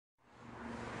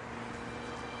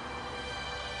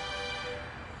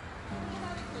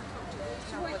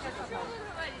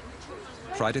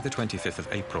Friday the 25th of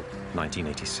April,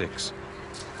 1986.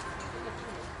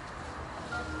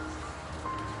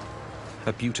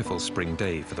 A beautiful spring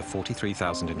day for the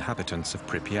 43,000 inhabitants of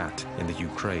Pripyat in the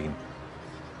Ukraine.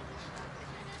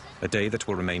 A day that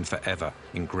will remain forever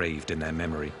engraved in their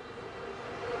memory.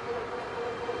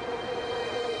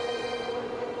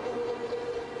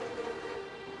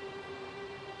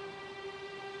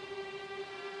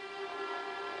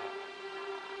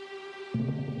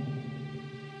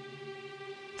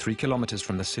 Three kilometers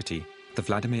from the city, the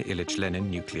Vladimir Ilyich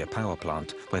Lenin nuclear power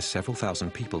plant, where several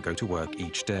thousand people go to work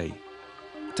each day.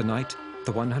 Tonight,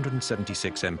 the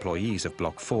 176 employees of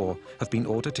Block 4 have been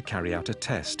ordered to carry out a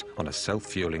test on a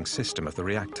self-fueling system of the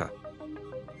reactor,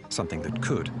 something that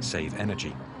could save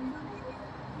energy.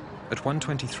 At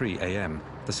 1:23 a.m.,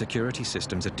 the security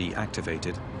systems are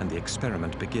deactivated and the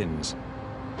experiment begins.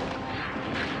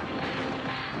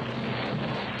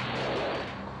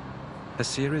 A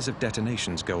series of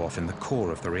detonations go off in the core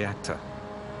of the reactor.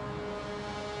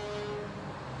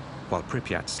 While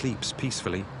Pripyat sleeps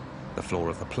peacefully, the floor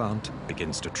of the plant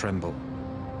begins to tremble.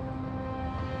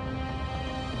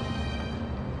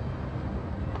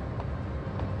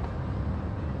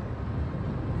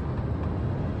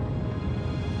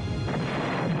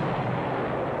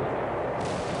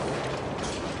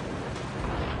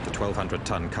 The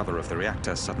 1,200-ton cover of the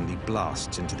reactor suddenly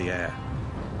blasts into the air.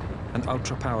 An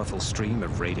ultra-powerful stream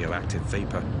of radioactive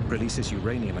vapor releases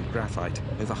uranium and graphite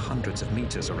over hundreds of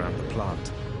meters around the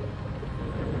plant.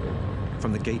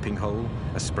 From the gaping hole,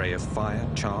 a spray of fire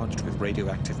charged with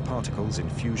radioactive particles in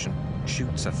fusion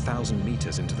shoots 1,000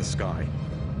 meters into the sky.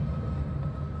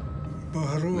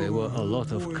 There were a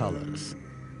lot of colors,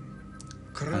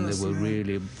 and they were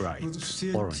really bright,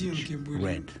 orange,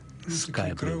 red,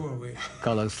 sky blue,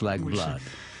 colors like blood,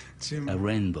 a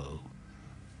rainbow.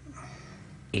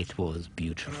 It was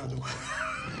beautiful.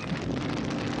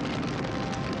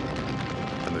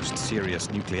 The most serious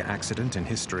nuclear accident in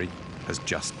history has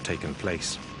just taken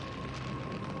place.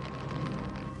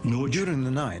 During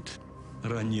the night,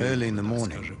 early in the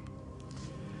morning,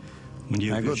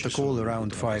 I got the call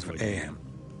around 5 a.m.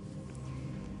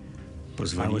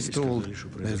 I was told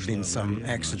there's been some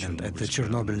accident at the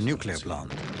Chernobyl nuclear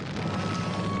plant.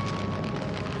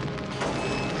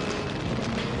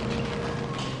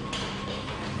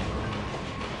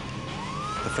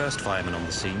 The first firemen on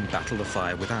the scene battle the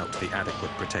fire without the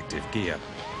adequate protective gear.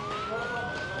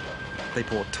 They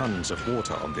pour tons of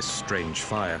water on this strange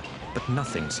fire, but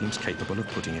nothing seems capable of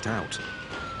putting it out.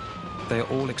 They are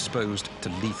all exposed to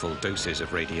lethal doses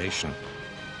of radiation.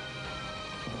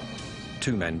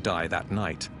 2 men die that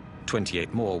night.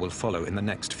 28 more will follow in the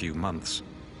next few months.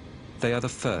 They are the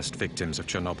first victims of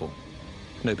Chernobyl.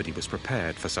 Nobody was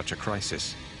prepared for such a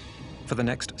crisis. For the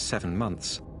next 7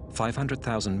 months,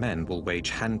 500,000 men will wage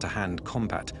hand-to-hand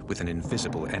combat with an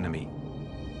invisible enemy.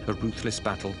 A ruthless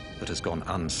battle that has gone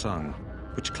unsung,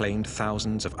 which claimed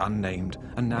thousands of unnamed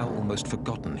and now almost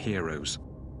forgotten heroes.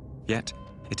 Yet,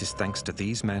 it is thanks to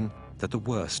these men that the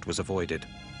worst was avoided.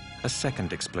 A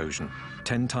second explosion,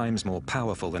 10 times more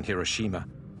powerful than Hiroshima,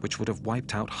 which would have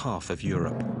wiped out half of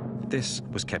Europe. This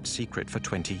was kept secret for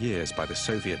 20 years by the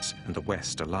Soviets and the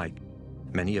West alike.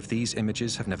 Many of these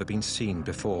images have never been seen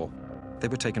before. They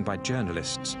were taken by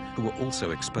journalists who were also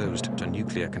exposed to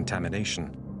nuclear contamination,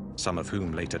 some of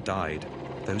whom later died.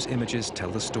 Those images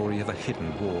tell the story of a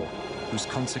hidden war, whose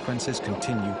consequences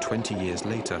continue 20 years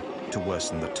later to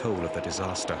worsen the toll of the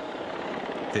disaster.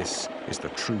 This is the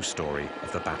true story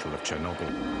of the Battle of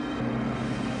Chernobyl.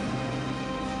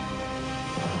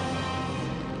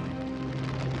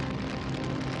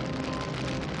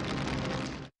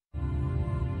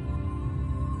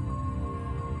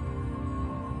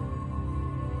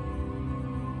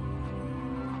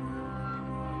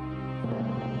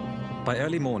 By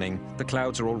early morning, the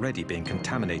clouds are already being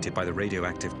contaminated by the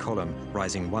radioactive column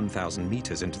rising 1,000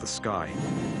 meters into the sky.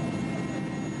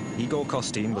 Igor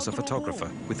Kostin was a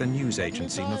photographer with the news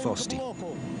agency Novosti.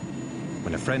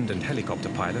 When a friend and helicopter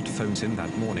pilot phones him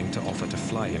that morning to offer to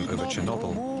fly him over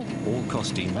Chernobyl, all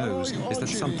Kostin knows is that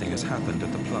something has happened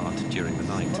at the plant during the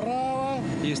night.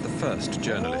 He is the first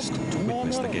journalist to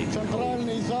witness the gaping hole.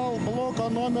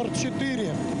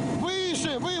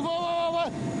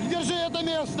 Держи это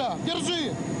место!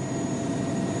 Держи!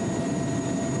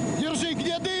 Держи!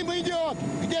 Где дым идет?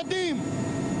 Где дым?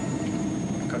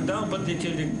 Когда мы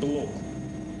подлетели к блоку,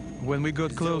 when we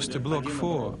got close to Block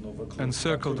 4 and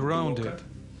circled around it,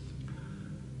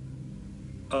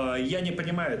 я не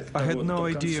понимаю I had no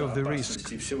idea of the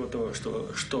risk. всего того,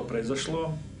 что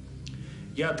произошло.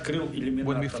 Я открыл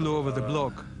иллюминатор. When we flew over the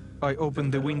block, I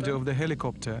opened the window of the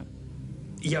helicopter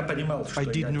I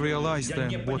didn't realize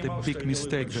then what a big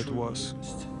mistake that was.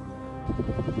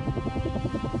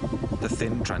 The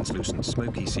thin, translucent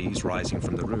smoke he sees rising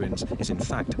from the ruins is in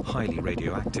fact highly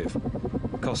radioactive.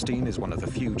 Costin is one of the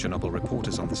few Chernobyl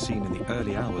reporters on the scene in the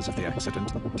early hours of the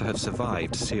accident to have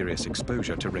survived serious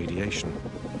exposure to radiation.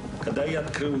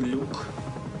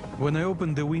 When I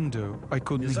opened the window, I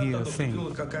couldn't hear a thing.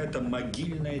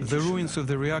 The ruins of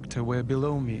the reactor were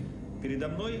below me.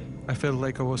 I felt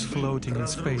like I was floating in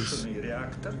space,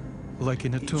 like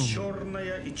in a tomb,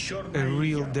 a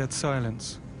real dead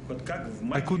silence.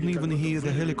 I couldn't even hear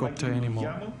the helicopter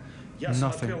anymore.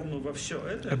 Nothing.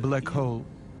 A black hole,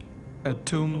 a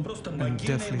tomb and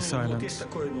deathly silence.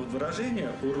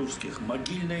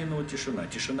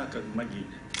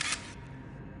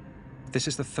 This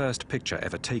is the first picture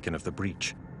ever taken of the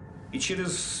breach.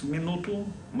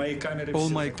 All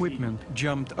my equipment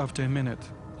jumped after a minute.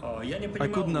 I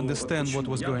couldn't understand what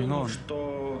was going on.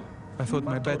 I thought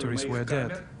my batteries were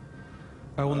dead.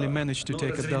 I only managed to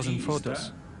take a dozen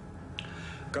photos.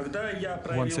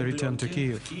 Once I returned to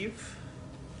Kiev,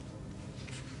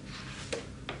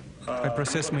 I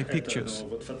processed my pictures,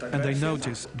 and I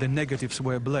noticed the negatives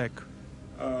were black,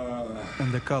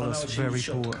 and the colors very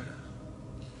poor.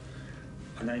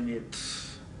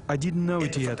 I didn't know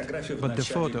it yet, but the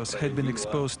photos had been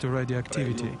exposed to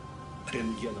radioactivity.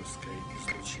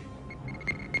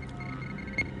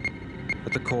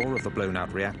 At the core of the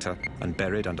blown-out reactor and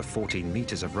buried under 14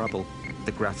 meters of rubble,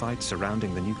 the graphite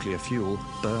surrounding the nuclear fuel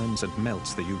burns and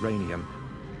melts the uranium.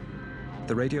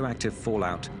 The radioactive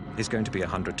fallout is going to be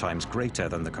 100 times greater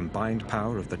than the combined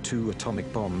power of the 2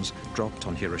 atomic bombs dropped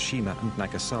on Hiroshima and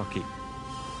Nagasaki.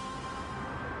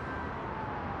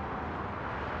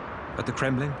 At the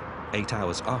Kremlin, 8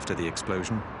 hours after the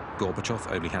explosion,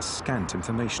 Gorbachev only has scant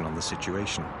information on the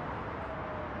situation.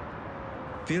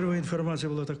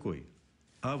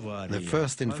 The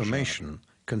first information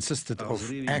consisted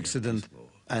of accident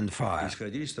and fire.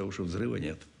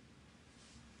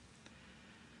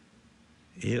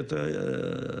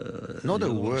 Not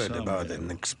a word about an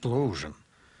explosion.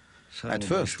 At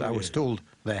first, I was told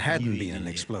there hadn't been an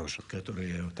explosion.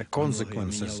 The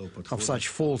consequences of such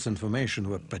false information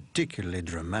were particularly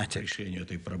dramatic.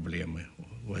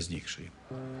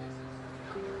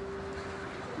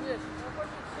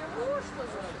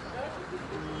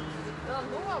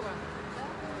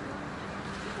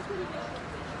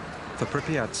 For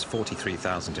Pripyat's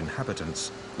 43,000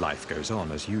 inhabitants, life goes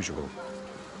on as usual.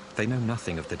 They know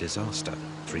nothing of the disaster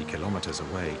 3 kilometers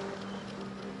away.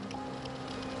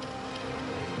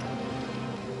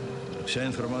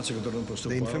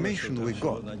 The information we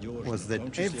got was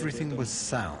that everything was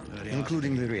sound,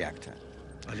 including the reactor.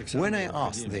 When I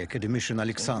asked the academician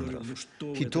Alexandrov,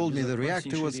 he told me the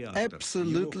reactor was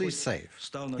absolutely safe.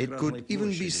 It could even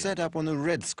be set up on a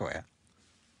red square.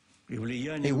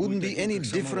 It wouldn't be any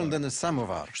different than a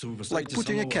samovar, like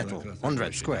putting a kettle on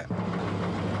red square.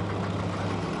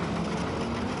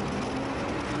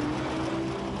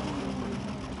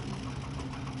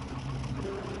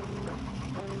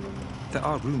 There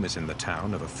are rumors in the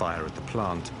town of a fire at the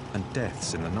plant and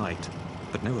deaths in the night,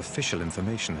 but no official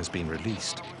information has been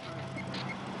released.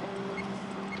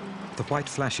 The white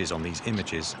flashes on these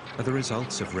images are the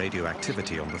results of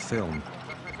radioactivity on the film.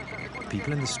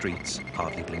 People in the streets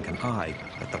hardly blink an eye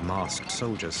at the masked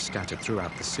soldiers scattered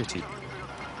throughout the city.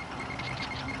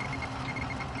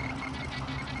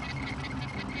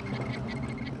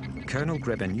 Colonel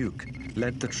Grebenyuk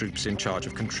led the troops in charge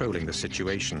of controlling the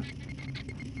situation.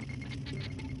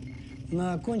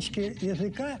 There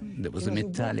was a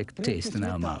metallic taste in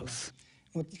our mouth,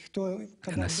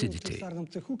 an acidity.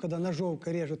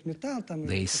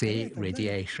 They say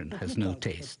radiation has no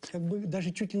taste. It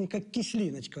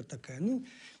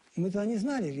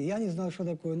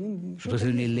was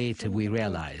only later we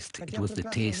realized it was the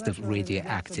taste of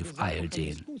radioactive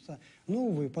iodine.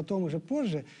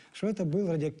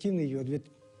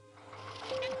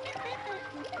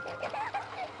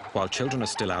 While children are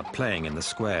still out playing in the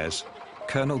squares,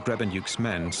 Colonel Grebenyuk's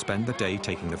men spend the day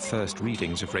taking the first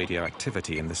readings of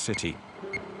radioactivity in the city.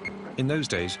 In those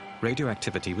days,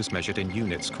 radioactivity was measured in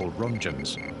units called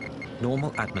rongens.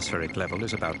 Normal atmospheric level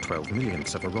is about 12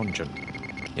 millionths of a rongen.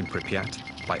 In Pripyat,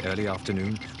 by early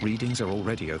afternoon, readings are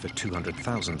already over 200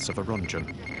 thousandths of a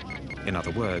rongen. In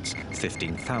other words,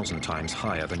 15,000 times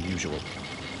higher than usual.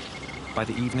 By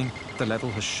the evening, the level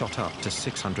has shot up to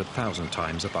 600,000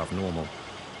 times above normal.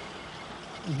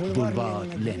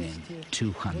 Boulevard Lenin,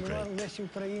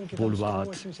 200. Boulevard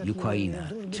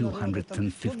Ukraina,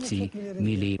 250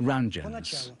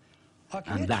 milli-rongens.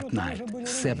 And that night,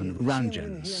 7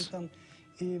 rongens.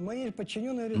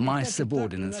 My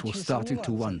subordinates were starting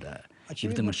to wonder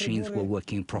if the machines were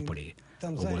working properly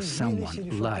or was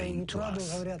someone lying to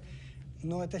us.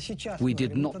 We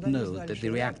did not know that the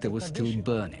reactor was still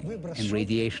burning and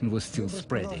radiation was still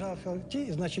spreading.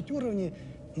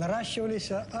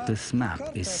 This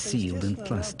map is sealed in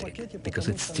plastic because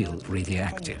it's still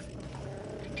radioactive.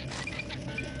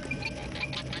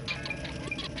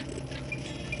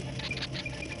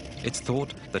 It's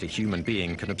thought that a human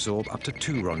being can absorb up to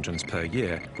 2 rongens per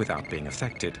year without being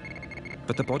affected.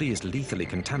 But the body is lethally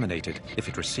contaminated if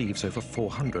it receives over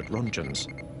 400 rongens.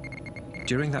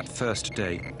 During that first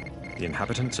day, the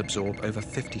inhabitants absorb over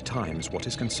 50 times what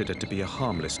is considered to be a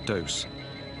harmless dose.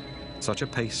 Such a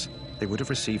pace, they would have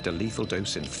received a lethal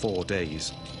dose in 4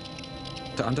 days.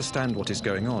 To understand what is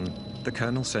going on, the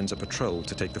colonel sends a patrol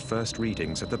to take the first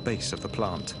readings at the base of the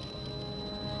plant.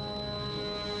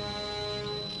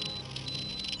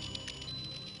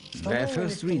 Their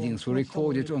first readings were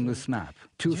recorded on this map,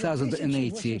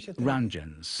 2,080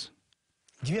 rongens.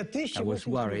 I was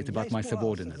worried about my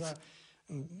subordinates.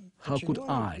 How could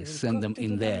I send them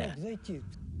in there?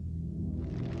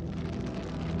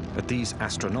 At these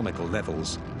astronomical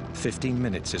levels, 15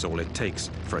 minutes is all it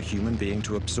takes for a human being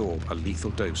to absorb a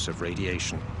lethal dose of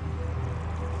radiation.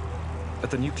 At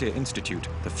the Nuclear Institute,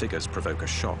 the figures provoke a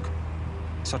shock.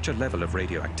 Such a level of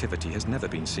radioactivity has never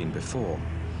been seen before.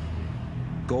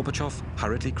 Gorbachev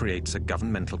hurriedly creates a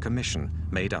governmental commission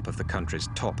made up of the country's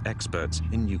top experts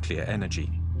in nuclear energy.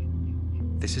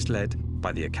 This is led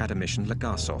by the academician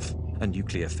Legasov, a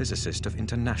nuclear physicist of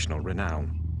international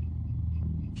renown.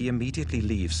 He immediately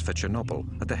leaves for Chernobyl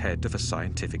at the head of a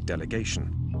scientific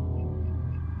delegation.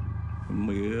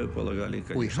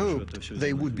 We hoped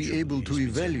they would be able to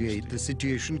evaluate the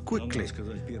situation quickly,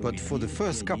 but for the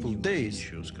first couple of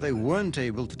days, they weren't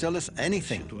able to tell us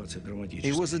anything.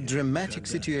 It was a dramatic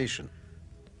situation.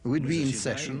 We'd be in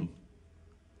session,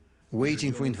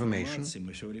 waiting for information.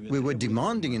 We were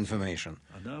demanding information,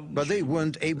 but they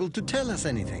weren't able to tell us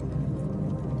anything.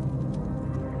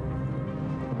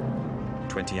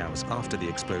 20 hours after the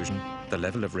explosion, the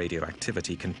level of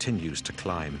radioactivity continues to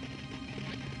climb.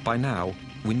 By now,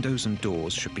 windows and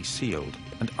doors should be sealed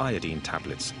and iodine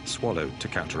tablets swallowed to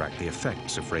counteract the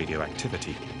effects of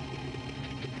radioactivity.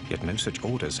 Yet no such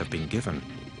orders have been given.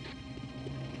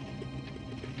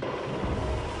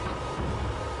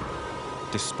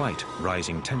 Despite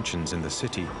rising tensions in the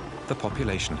city, the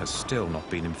population has still not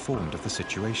been informed of the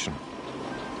situation.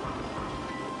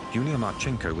 Yulia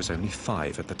Marchenko was only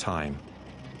 5 at the time.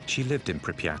 She lived in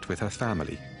Pripyat with her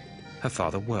family. Her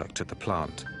father worked at the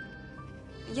plant.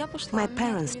 My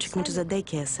parents took me to the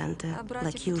daycare center,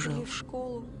 like usual.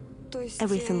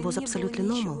 Everything was absolutely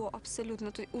normal.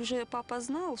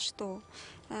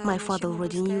 My father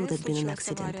already knew there'd been an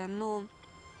accident,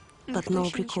 but no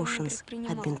precautions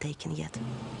had been taken yet.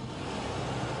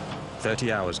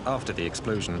 30 hours after the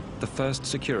explosion, the first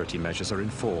security measures are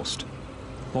enforced.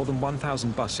 More than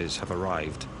 1,000 buses have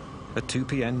arrived. At 2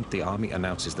 p.m., the army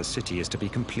announces the city is to be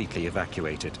completely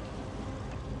evacuated.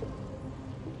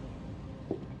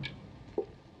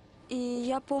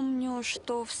 Я помню,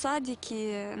 что в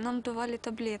садике нам давали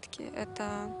таблетки.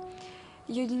 Это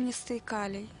йодинистый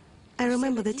калий. I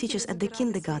remember the teachers at the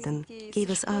kindergarten gave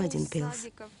us iodine pills.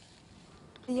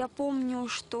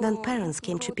 Then parents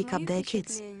came to pick up their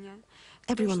kids.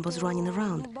 Everyone was running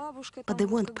around, but they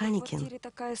weren't panicking.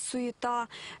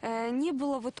 Не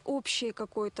было вот общей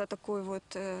какой-то такой вот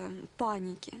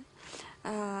паники.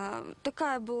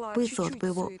 We thought we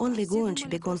were only going to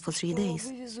be gone for 3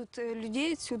 days.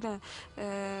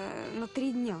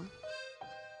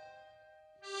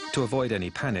 To avoid any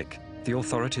panic, the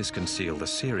authorities conceal the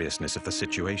seriousness of the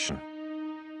situation.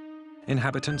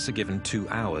 Inhabitants are given 2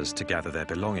 hours to gather their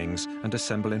belongings and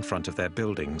assemble in front of their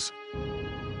buildings.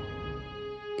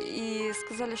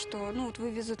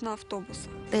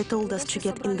 They told us to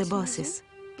get in the buses.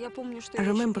 I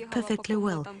remember perfectly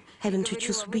well having to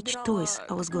choose which toys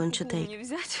I was going to take.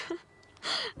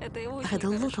 I had a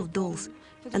lot of dolls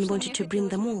and wanted to bring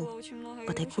them all,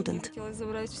 but I couldn't.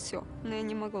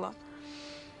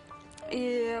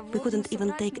 We couldn't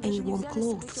even take any warm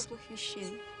clothes.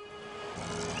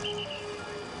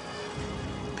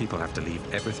 People have to leave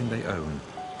everything they own,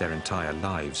 their entire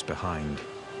lives behind.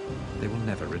 They will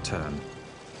never return.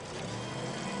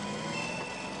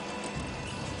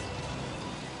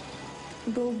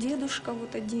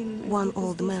 One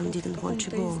old man didn't want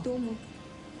to go.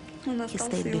 He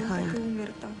stayed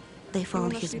behind. They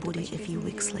found his body a few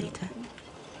weeks later.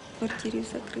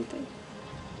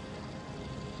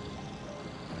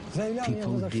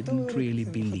 People didn't really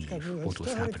believe what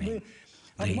was happening.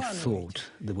 They thought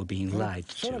they were being lied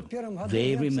to.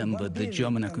 They remembered the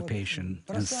German occupation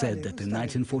and said that in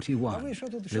 1941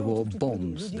 there were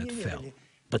bombs that fell.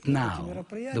 But now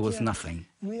there was nothing.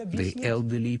 The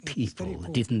elderly people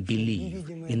didn't believe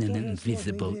in an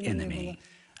invisible enemy.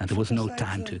 And there was no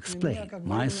time to explain.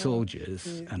 My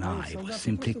soldiers and I were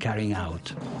simply carrying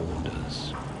out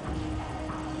orders.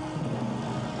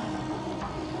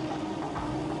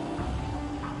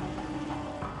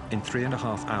 In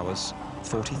 3.5 hours,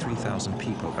 43,000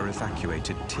 people are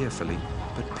evacuated tearfully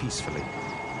but peacefully.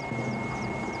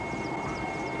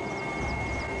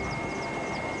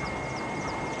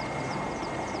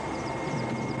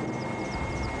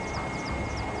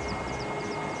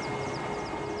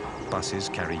 Buses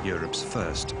carry Europe's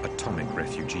first atomic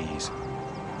refugees.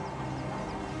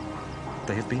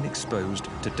 They have been exposed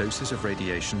to doses of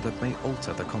radiation that may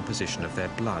alter the composition of their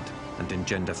blood and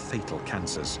engender fatal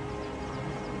cancers.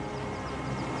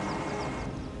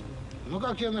 Ну,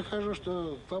 как я нахожу,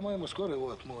 что, по-моему, скоро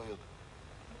его отмоют.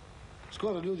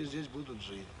 Скоро люди здесь будут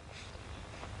жить.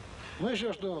 Ну,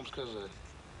 еще что вам сказать?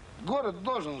 Город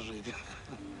должен жить.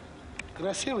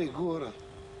 Красивый город.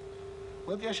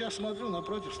 Вот я сейчас смотрю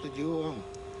напротив стадиона.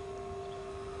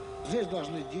 Здесь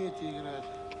должны дети играть.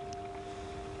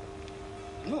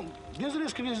 Ну, без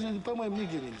риска, по-моему,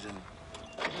 нигде нельзя.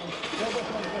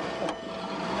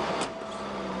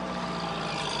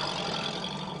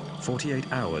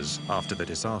 48 hours after the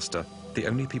disaster, the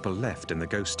only people left in the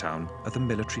ghost town are the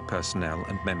military personnel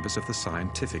and members of the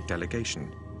scientific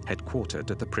delegation, headquartered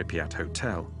at the Pripyat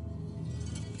Hotel.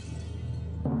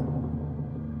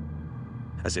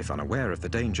 As if unaware of the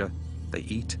danger, they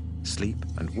eat, sleep,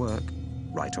 and work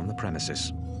right on the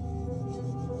premises.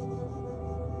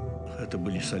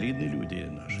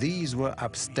 These were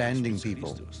upstanding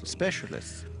people,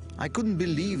 specialists. I couldn't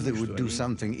believe they would do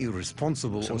something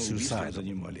irresponsible or suicidal.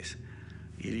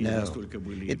 No,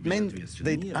 it meant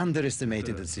they'd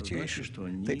underestimated the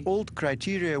situation. The old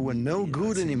criteria were no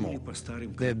good anymore.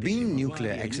 There have been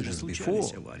nuclear accidents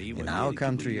before, in our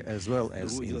country as well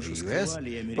as in the US,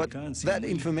 but that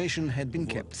information had been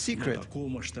kept secret.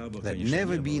 There'd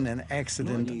never been an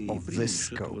accident of this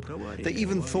scope. They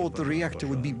even thought the reactor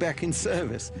would be back in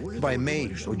service by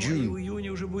May or June.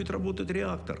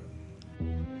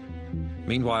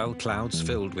 Meanwhile, clouds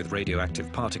filled with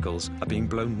radioactive particles are being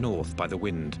blown north by the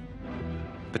wind.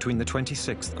 Between the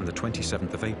 26th and the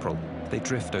 27th of April, they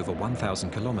drift over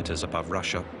 1,000 kilometers above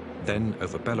Russia, then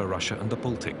over Belarus and the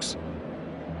Baltics.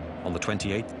 On the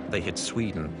 28th, they hit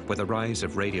Sweden, where the rise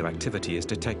of radioactivity is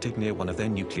detected near one of their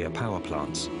nuclear power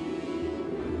plants.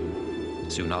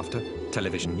 Soon after,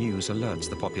 television news alerts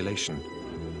the population.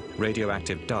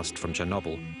 Radioactive dust from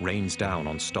Chernobyl rains down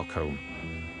on Stockholm.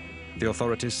 The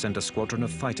authorities send a squadron of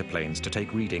fighter planes to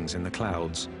take readings in the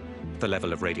clouds. The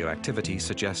level of radioactivity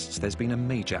suggests there's been a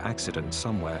major accident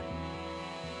somewhere.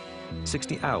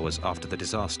 60 hours after the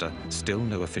disaster, still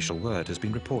no official word has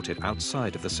been reported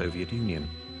outside of the Soviet Union.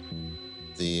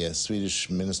 The Swedish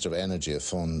Minister of Energy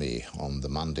phoned me on the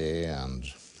Monday, and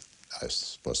I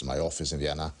was in my office in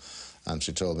Vienna, and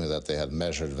she told me that they had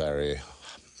measured very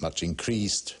much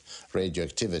increased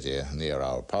radioactivity near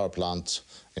our power plant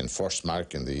in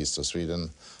Forsmark in the east of Sweden,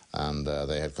 and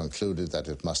they had concluded that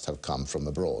it must have come from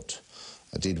abroad.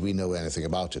 Did we know anything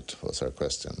about it, was her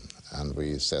question. And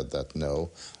we said that no,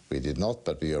 we did not,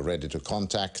 but we are ready to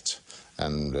contact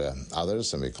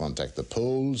others, and we contact the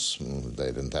Poles.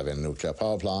 They didn't have any nuclear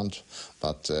power plant,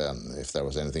 but if there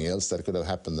was anything else that could have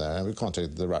happened there, and we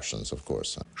contacted the Russians, of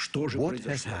course. What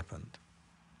has happened?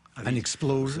 An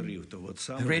explosion?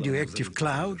 A radioactive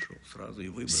cloud?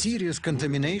 Serious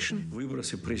contamination?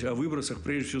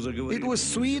 It was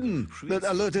Sweden that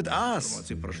alerted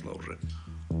us.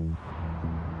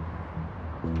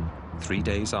 3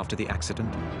 days after the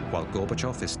accident, while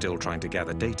Gorbachev is still trying to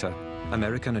gather data,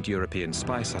 American and European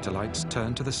spy satellites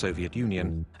turn to the Soviet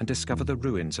Union and discover the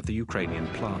ruins of the Ukrainian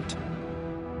plant.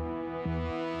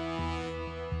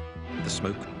 The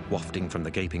smoke, wafting from the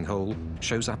gaping hole,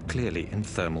 shows up clearly in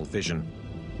thermal vision.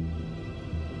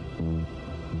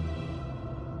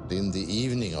 In the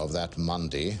evening of that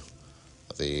Monday,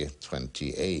 the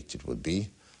 28th it would be,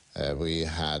 we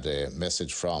had a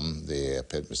message from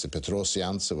Mr.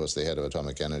 Petrosian, who was the head of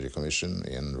Atomic Energy Commission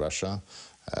in Russia,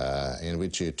 in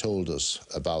which he told us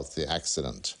about the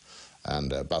accident.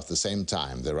 And about the same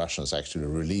time, the Russians actually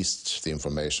released the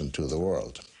information to the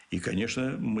world.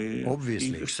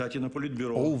 Obviously,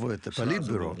 over at the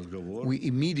Politburo, we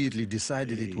immediately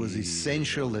decided it was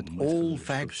essential that all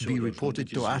facts be reported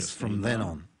to us from then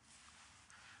on.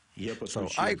 So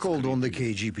I called on the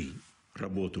KGB.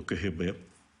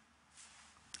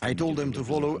 I told them to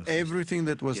follow everything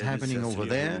that was happening over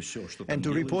there and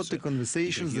to report the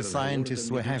conversations the scientists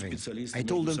were having. I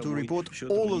told them to report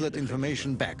all of that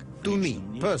information back, to me,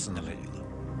 personally.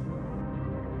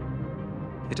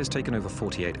 It has taken over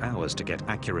 48 hours to get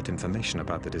accurate information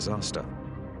about the disaster.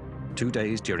 2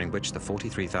 days during which the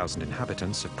 43,000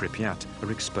 inhabitants of Pripyat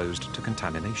are exposed to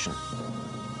contamination.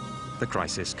 The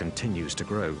crisis continues to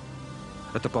grow.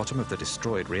 At the bottom of the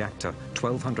destroyed reactor,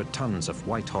 1,200 tons of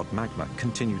white-hot magma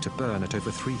continue to burn at over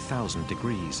 3,000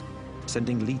 degrees,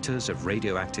 sending liters of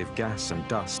radioactive gas and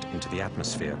dust into the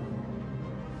atmosphere.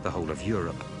 The whole of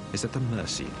Europe is at the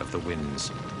mercy of the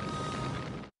winds.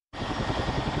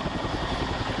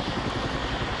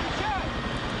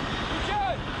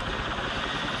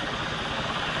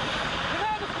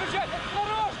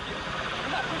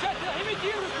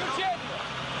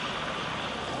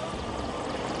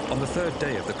 On the third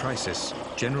day of the crisis,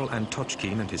 General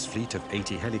Antochkin and his fleet of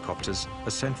 80 helicopters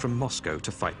are sent from Moscow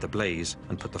to fight the blaze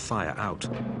and put the fire out.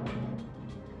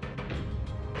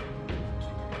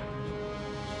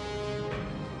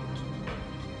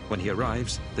 When he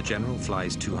arrives, the general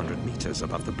flies 200 meters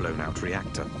above the blown-out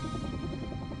reactor.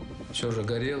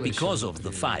 Because of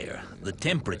the fire, the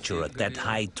temperature at that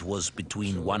height was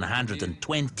between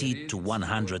 120 to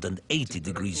 180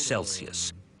 degrees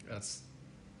Celsius.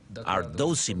 Our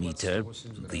dosimeter,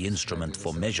 the instrument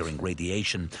for measuring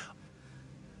radiation,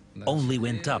 only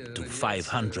went up to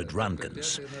 500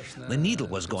 Röntgens. The needle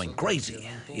was going crazy.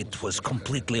 It was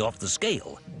completely off the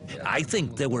scale. I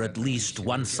think there were at least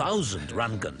 1,000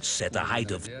 Röntgens at a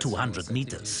height of 200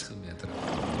 meters.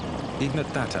 Even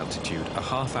at that altitude, a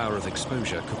half hour of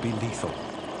exposure could be lethal.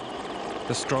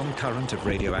 The strong current of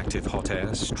radioactive hot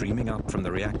air streaming up from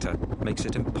the reactor makes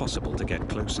it impossible to get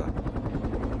closer.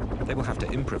 They will have to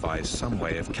improvise some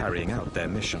way of carrying out their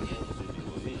mission.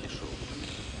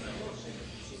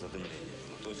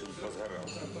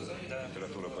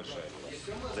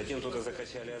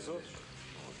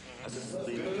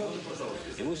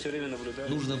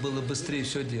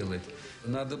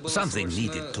 Something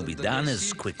needed to be done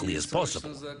as quickly as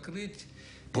possible.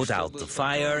 Put out the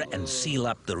fire and seal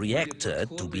up the reactor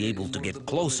to be able to get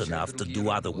close enough to do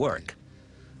other work.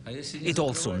 It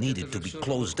also needed to be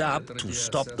closed up to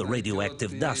stop the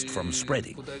radioactive dust from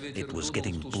spreading. It was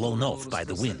getting blown off by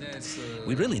the wind.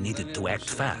 We really needed to act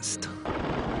fast.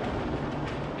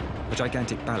 The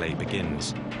gigantic ballet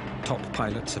begins. Top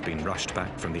pilots have been rushed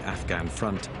back from the Afghan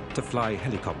front to fly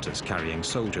helicopters carrying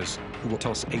soldiers who will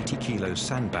toss 80-kilo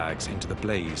sandbags into the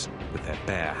blaze with their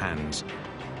bare hands.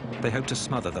 They hope to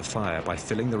smother the fire by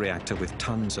filling the reactor with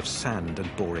tons of sand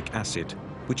and boric acid,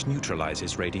 which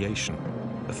neutralizes radiation.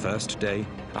 The first day,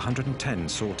 110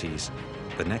 sorties.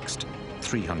 The next,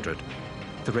 300.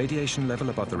 The radiation level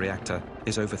above the reactor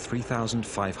is over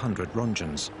 3,500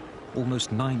 Röntgens,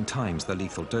 almost 9 times the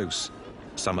lethal dose.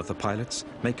 Some of the pilots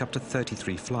make up to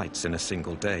 33 flights in a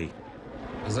single day.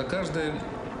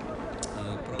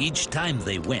 Each time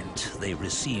they went, they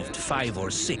received 5 or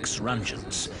 6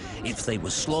 Röntgens. If they were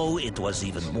slow, it was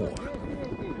even more.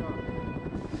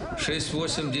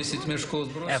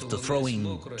 After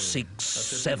throwing 6,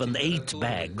 7, 8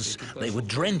 bags, they were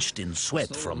drenched in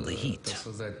sweat from the heat.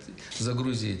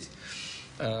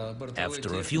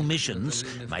 After a few missions,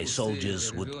 my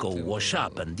soldiers would go wash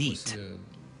up and eat.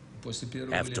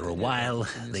 After a while,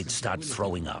 they'd start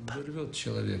throwing up.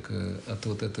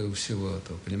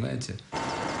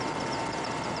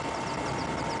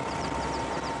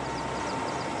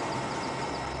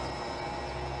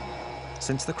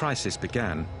 Since the crisis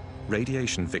began,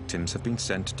 radiation victims have been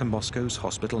sent to Moscow's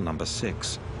Hospital No.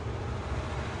 6.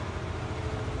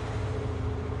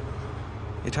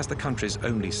 It has the country's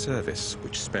only service,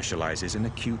 which specializes in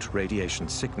acute radiation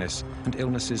sickness and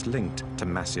illnesses linked to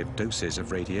massive doses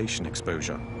of radiation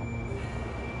exposure.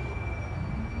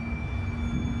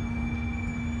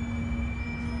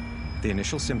 The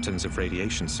initial symptoms of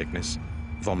radiation sickness,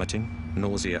 vomiting,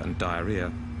 nausea and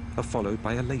diarrhea, are followed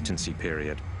by a latency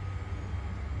period.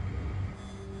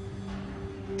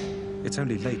 It's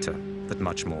only later that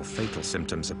much more fatal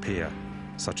symptoms appear,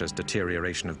 such as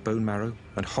deterioration of bone marrow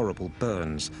and horrible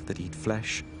burns that eat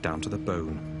flesh down to the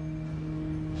bone.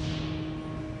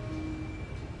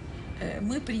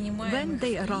 When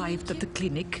they arrived at the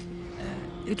clinic,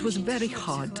 it was very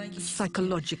hard,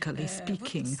 psychologically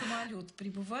speaking.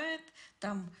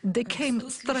 They came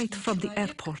straight from the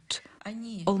airport.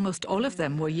 Almost all of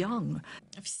them were young.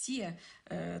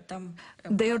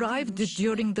 They arrived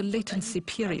during the latency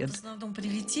period.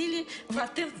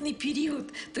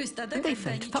 They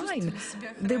felt fine.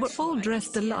 They were all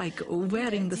dressed alike,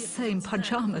 wearing the same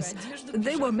pajamas.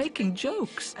 They were making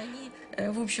jokes.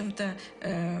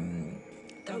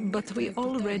 But we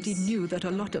already knew that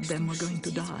a lot of them were going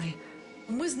to die.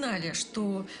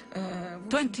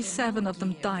 27 of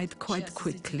them died quite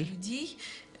quickly.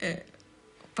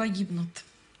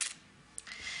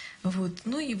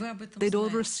 They'd all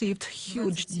received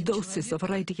huge doses of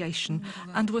radiation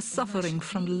and were suffering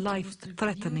from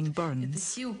life-threatening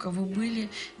burns.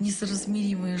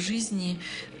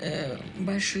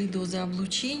 Большие дозы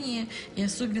облучения, и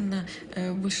особенно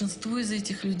большинство из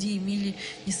этих людей имели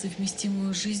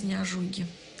несовместимую с жизнью ожоги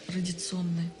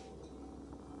радиационные.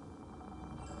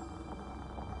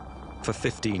 For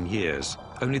 15 years,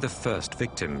 only the first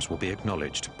victims will be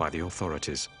acknowledged by the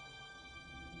authorities.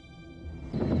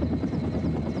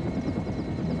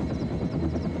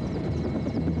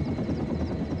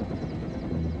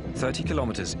 "30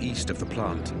 kilometers east of the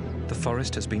plant, the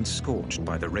forest has been scorched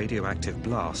by the radioactive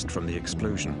blast from the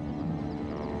explosion.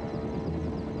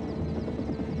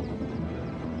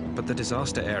 But the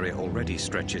disaster area already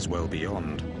stretches well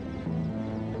beyond.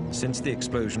 Since the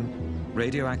explosion,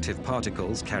 radioactive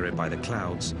particles carried by the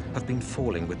clouds have been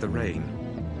falling with the rain.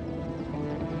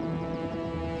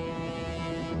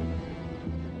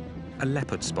 A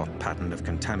leopard spot pattern of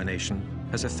contamination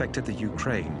has affected the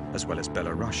Ukraine as well as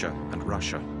Belarus and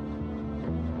Russia.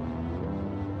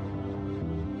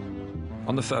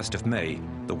 On the 1st of May,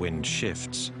 the wind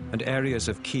shifts, and areas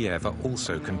of Kiev are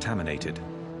also contaminated.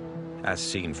 As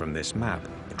seen from this map,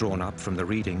 drawn up from the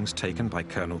readings taken by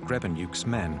Colonel Grebenyuk's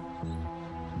men.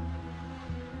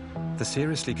 The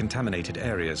seriously contaminated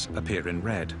areas appear in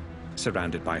red,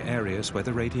 surrounded by areas where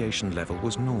the radiation level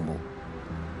was normal.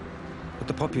 But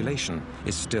the population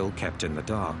is still kept in the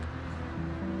dark.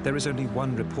 There is only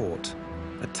one report,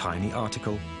 a tiny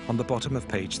article on the bottom of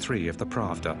page 3 of the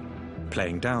Pravda,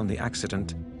 playing down the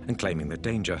accident and claiming the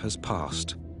danger has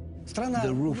passed.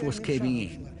 The roof was caving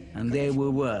in, and there we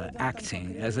were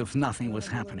acting as if nothing was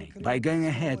happening. By going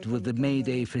ahead with the May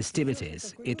Day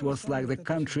festivities, it was like the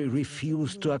country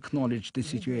refused to acknowledge the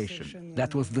situation.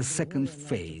 That was the second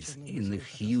phase in the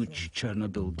huge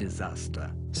Chernobyl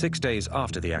disaster. 6 days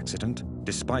after the accident,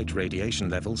 despite radiation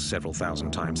levels several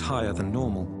thousand times higher than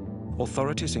normal,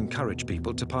 authorities encourage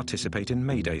people to participate in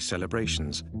May Day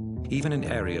celebrations, even in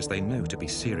areas they know to be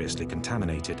seriously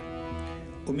contaminated.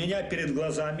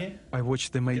 I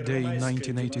watched the May Day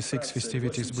 1986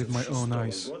 festivities with my own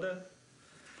eyes.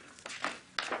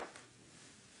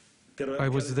 I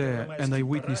was there and I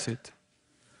witnessed it.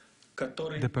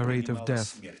 The parade of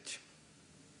death.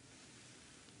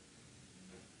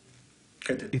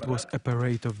 It was a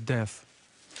parade of death.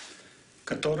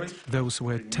 Those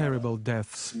were terrible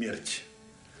deaths.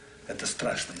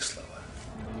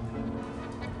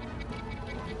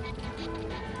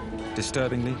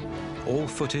 Disturbingly, all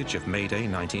footage of May Day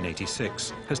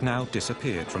 1986 has now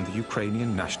disappeared from the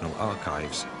Ukrainian National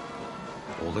Archives.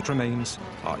 All that remains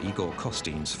are Igor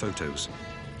Kostyn's photos.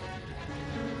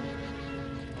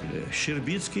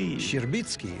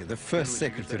 Sherbitsky, the first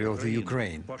secretary of the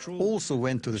Ukraine, also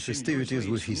went to the festivities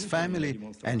with his family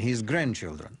and his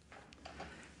grandchildren.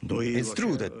 It's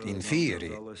true that, in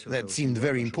theory, that seemed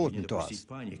very important to us,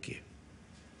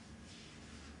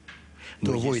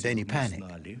 to avoid any panic.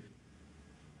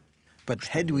 But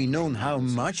had we known how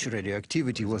much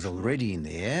radioactivity was already in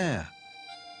the air?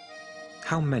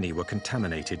 How many were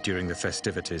contaminated during the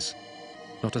festivities?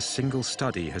 Not a single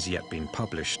study has yet been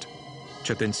published.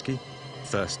 Cherbinsky,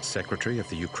 first secretary of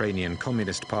the Ukrainian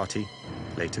Communist Party,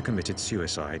 later committed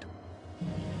suicide.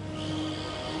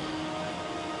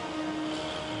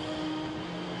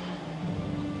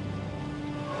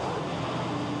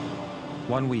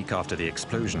 One week after the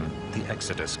explosion, the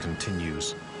exodus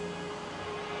continues.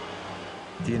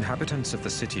 The inhabitants of the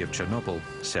city of Chernobyl,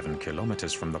 7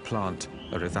 kilometers from the plant,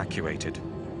 are evacuated.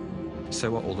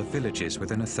 So are all the villages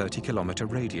within a 30-kilometer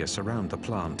radius around the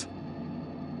plant.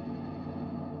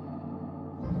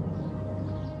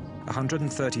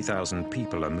 130,000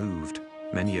 people are moved,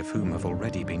 many of whom have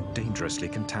already been dangerously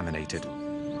contaminated.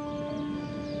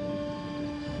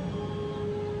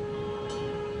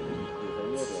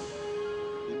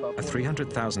 A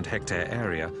 300,000-hectare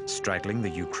area straddling the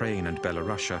Ukraine and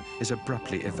Belarus is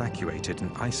abruptly evacuated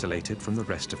and isolated from the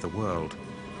rest of the world.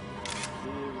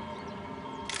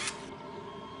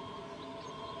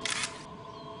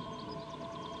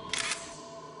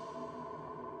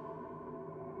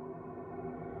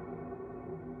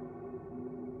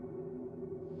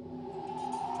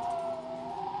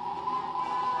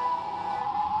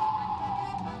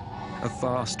 A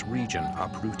vast region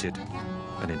uprooted,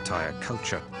 an entire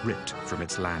culture ripped from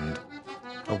its land,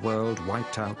 a world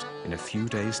wiped out in a few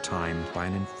days' time by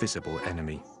an invisible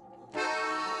enemy.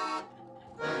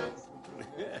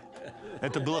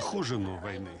 Это было хуже, но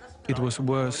войны. It was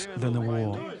worse than a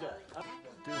war.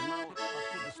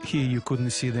 Here you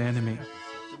couldn't see the enemy.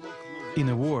 In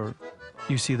a war,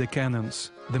 you see the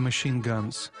cannons, the machine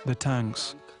guns, the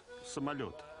tanks.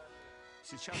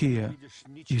 Here,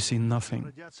 you see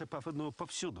nothing.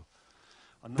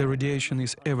 The radiation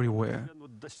is everywhere.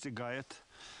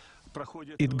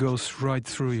 It goes right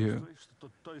through you.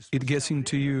 It gets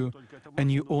into you,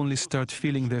 and you only start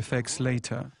feeling the effects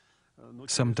later,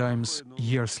 sometimes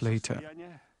years later.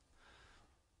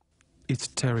 It's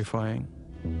terrifying.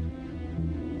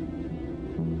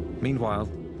 Meanwhile,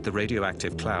 the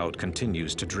radioactive cloud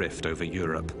continues to drift over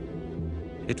Europe.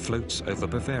 It floats over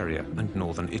Bavaria and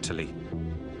northern Italy.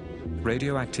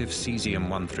 Radioactive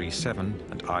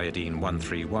cesium-137 and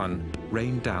iodine-131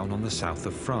 rain down on the south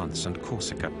of France and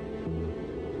Corsica.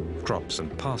 Crops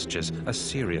and pastures are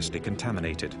seriously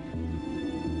contaminated.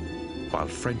 While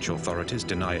French authorities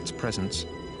deny its presence,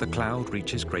 the cloud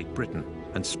reaches Great Britain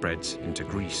and spreads into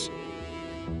Greece.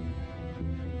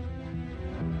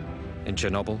 In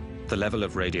Chernobyl, the level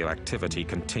of radioactivity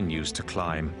continues to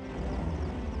climb.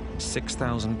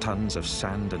 6,000 tons of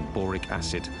sand and boric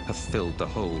acid have filled the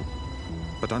hole.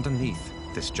 But underneath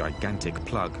this gigantic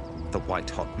plug, the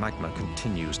white-hot magma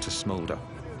continues to smolder.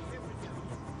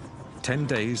 10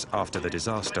 days after the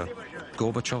disaster,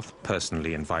 Gorbachev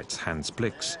personally invites Hans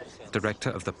Blix, director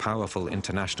of the powerful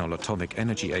International Atomic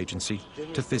Energy Agency,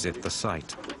 to visit the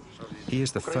site. He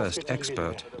is the first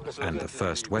expert and the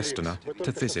first Westerner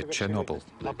to visit Chernobyl.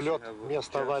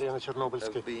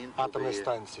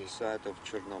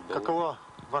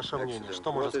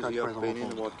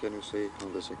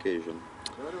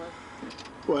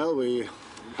 Well, we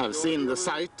have seen the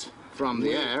site from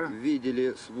the air,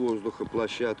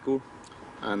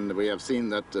 and we have seen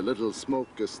that a little smoke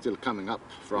is still coming up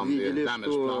from the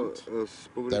damaged plant.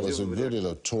 There was a good deal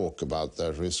of talk about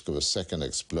the risk of a second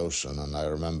explosion, and I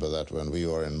remember that when we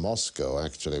were in Moscow,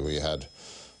 actually we had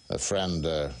a friend,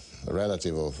 a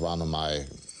relative of one of my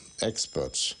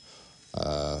experts,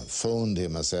 phoned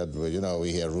him and said, well, you know,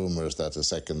 we hear rumors that a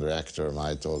second reactor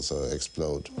might also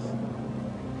explode.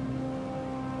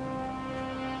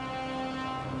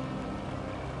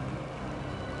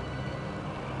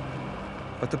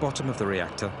 At the bottom of the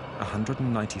reactor,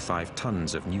 195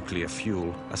 tons of nuclear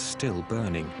fuel are still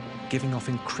burning, giving off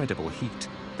incredible heat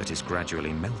that is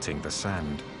gradually melting the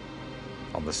sand.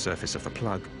 On the surface of the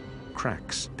plug,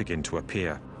 cracks begin to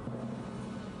appear.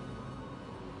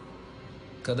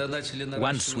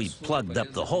 Once we plugged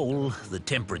up the hole, the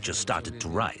temperature started to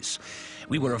rise.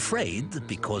 We were afraid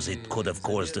because it could have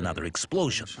caused another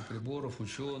explosion.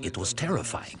 It was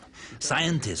terrifying.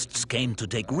 Scientists came to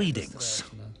take readings.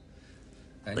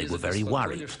 They were very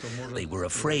worried. They were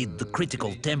afraid the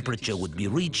critical temperature would be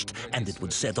reached and it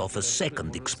would set off a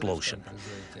second explosion.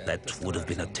 That would have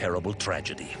been a terrible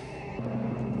tragedy.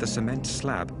 The cement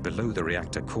slab below the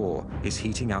reactor core is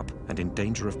heating up and in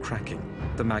danger of cracking.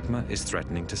 The magma is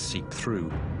threatening to seep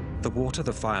through. The water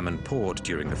the firemen poured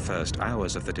during the first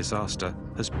hours of the disaster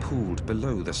has pooled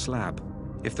below the slab.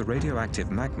 If the radioactive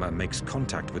magma makes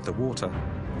contact with the water,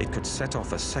 it could set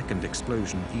off a second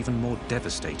explosion even more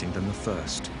devastating than the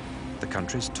first. The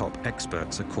country's top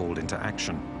experts are called into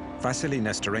action. Vasily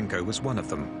Nestorenko was one of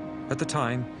them. At the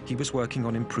time, he was working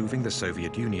on improving the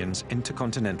Soviet Union's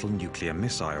intercontinental nuclear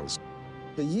missiles.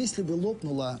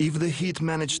 If the heat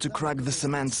managed to crack the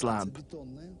cement slab,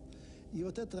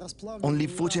 only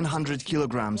 1,400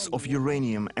 kilograms of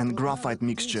uranium and graphite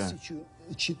mixture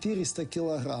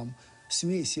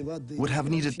would have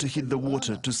needed to hit the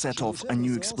water to set off a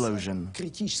new explosion.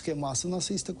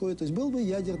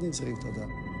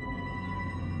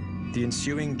 The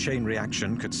ensuing chain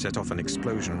reaction could set off an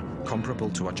explosion comparable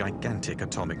to a gigantic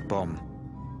atomic bomb.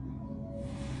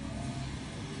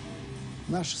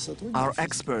 Our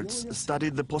experts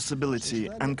studied the possibility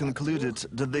and concluded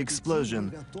that the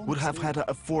explosion would have had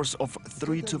a force of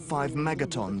 3 to 5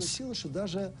 megatons.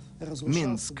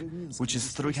 Minsk, which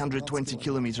is 320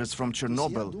 kilometers from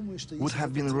Chernobyl, would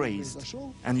have been razed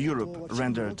and Europe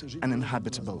rendered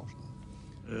uninhabitable.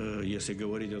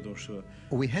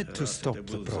 We had to stop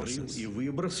the process.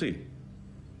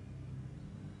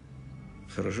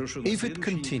 If it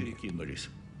continued,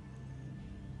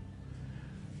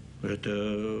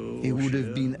 it would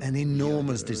have been an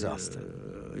enormous disaster,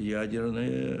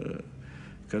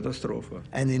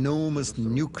 an enormous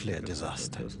nuclear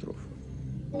disaster.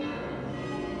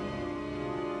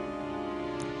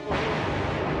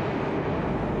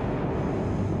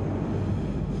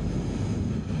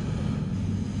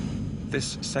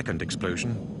 This second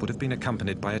explosion would have been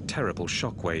accompanied by a terrible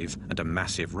shockwave and a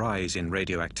massive rise in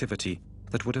radioactivity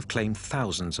that would have claimed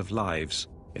thousands of lives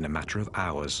in a matter of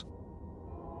hours.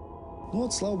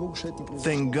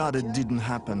 Thank God it didn't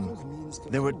happen.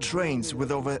 There were trains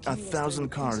with over 1,000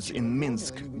 cars in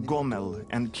Minsk, Gomel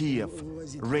and Kiev,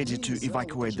 ready to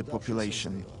evacuate the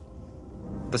population.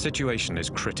 The situation is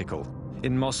critical.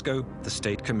 In Moscow, the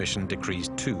State Commission decrees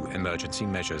 2 emergency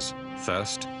measures.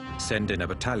 First, send in a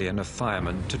battalion of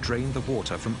firemen to drain the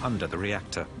water from under the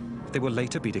reactor. They will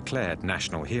later be declared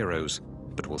national heroes,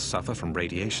 but will suffer from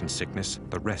radiation sickness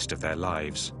the rest of their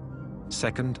lives.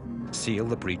 Second, seal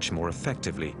the breach more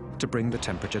effectively to bring the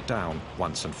temperature down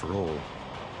once and for all.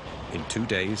 In 2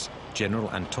 days, General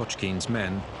Antochkin's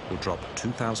men will drop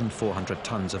 2,400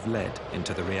 tons of lead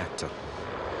into the reactor.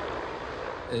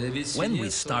 When we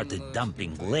started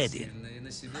dumping lead in,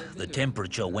 the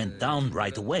temperature went down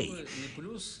right away.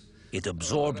 It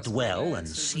absorbed well and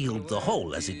sealed the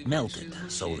hole as it melted,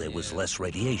 so there was less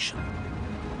radiation.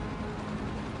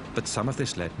 But some of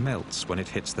this lead melts when it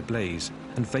hits the blaze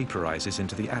and vaporizes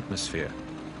into the atmosphere.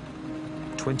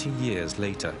 20 years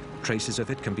later, traces of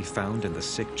it can be found in the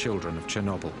sick children of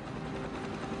Chernobyl.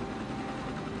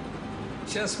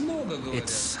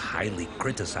 It's highly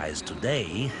criticized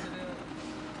today,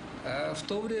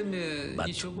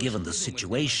 but given the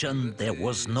situation, there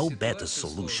was no better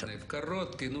solution.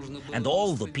 And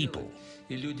all the people,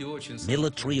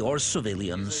 military or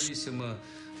civilians,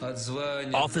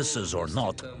 officers or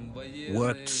not,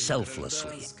 worked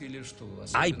selflessly.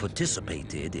 I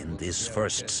participated in this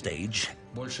first stage,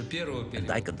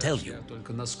 and I can tell you,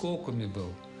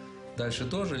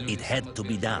 it had to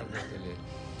be done.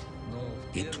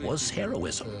 It was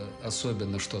heroism.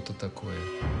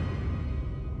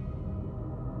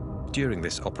 During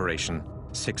this operation,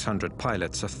 600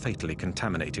 pilots are fatally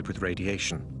contaminated with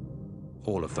radiation.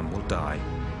 All of them will die.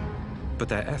 But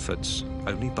their efforts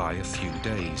only buy a few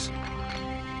days.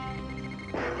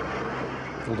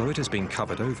 Although it has been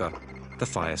covered over, the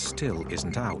fire still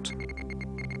isn't out.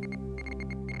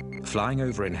 Flying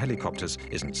over in helicopters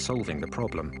isn't solving the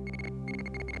problem.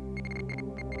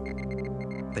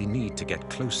 They need to get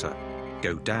closer,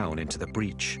 go down into the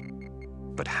breach.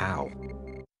 But how?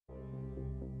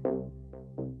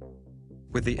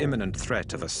 With the imminent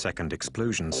threat of a second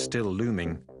explosion still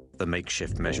looming, the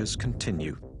makeshift measures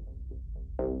continue.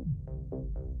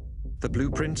 The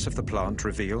blueprints of the plant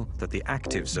reveal that the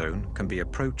active zone can be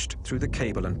approached through the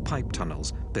cable and pipe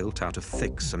tunnels built out of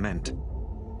thick cement.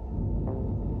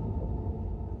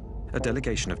 A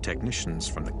delegation of technicians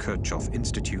from the Kirchhoff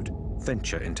Institute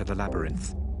venture into the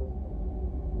labyrinth.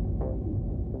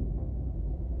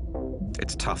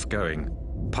 It's tough going.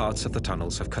 Parts of the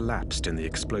tunnels have collapsed in the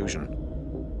explosion.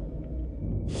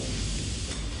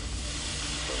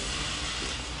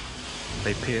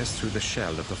 They pierce through the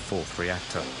shell of the 4th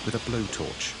reactor with a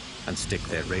blowtorch and stick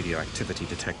their radioactivity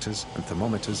detectors and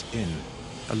thermometers in,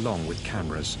 along with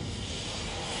cameras.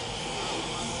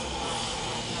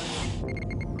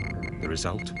 The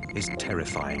result is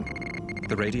terrifying.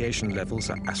 The radiation levels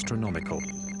are astronomical,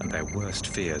 and their worst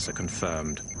fears are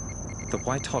confirmed. The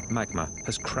white-hot magma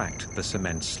has cracked the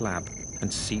cement slab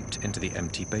and seeped into the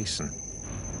empty basin.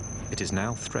 It is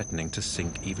now threatening to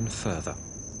sink even further.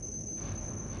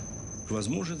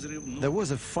 There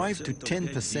was a 5 to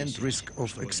 10% risk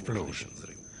of explosion.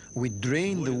 We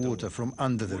drained the water from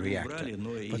under the reactor,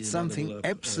 but something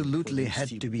absolutely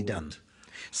had to be done.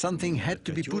 Something had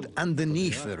to be put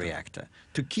underneath the reactor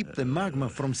to keep the magma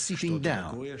from seeping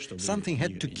down. Something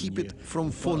had to keep it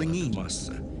from falling in.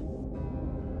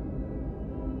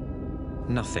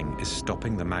 Nothing is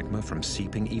stopping the magma from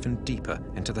seeping even deeper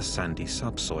into the sandy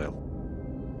subsoil.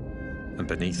 And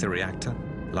beneath the reactor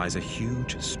lies a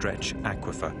huge stretch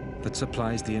aquifer that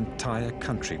supplies the entire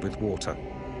country with water.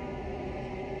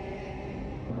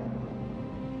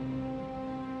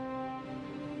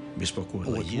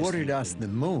 What worried us the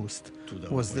most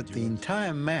was that the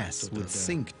entire mass would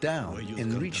sink down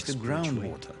and reach the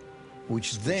groundwater,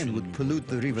 which then would pollute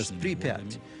the rivers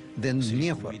Pripyat, then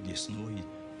Dnieper,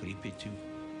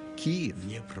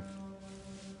 Kiev,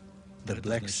 the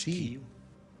Black Sea.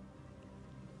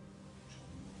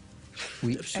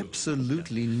 We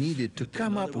absolutely needed to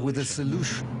come up with a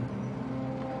solution.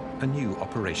 A new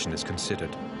operation is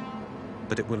considered,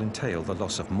 but it will entail the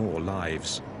loss of more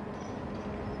lives.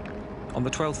 On the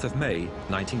 12th of May,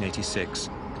 1986,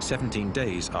 17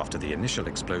 days after the initial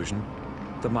explosion,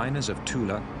 the miners of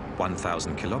Tula,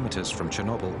 1,000 kilometers from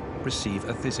Chernobyl, receive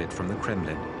a visit from the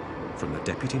Kremlin, from the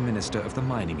Deputy Minister of the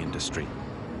Mining Industry.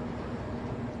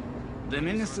 The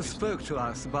minister spoke to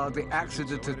us about the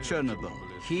accident at Chernobyl.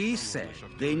 He said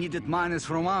they needed miners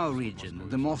from our region,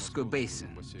 the Moscow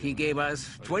basin. He gave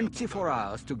us 24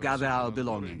 hours to gather our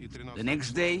belongings. The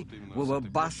next day, we were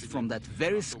bussed from that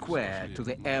very square to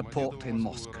the airport in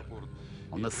Moscow.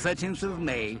 On the 13th of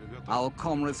May, our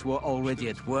comrades were already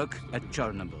at work at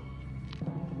Chernobyl.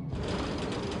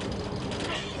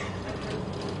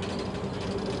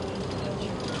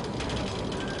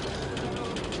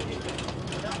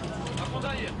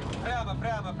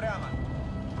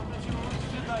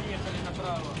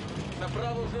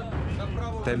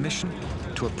 Their mission?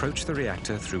 To approach the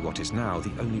reactor through what is now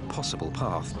the only possible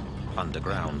path,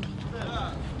 underground.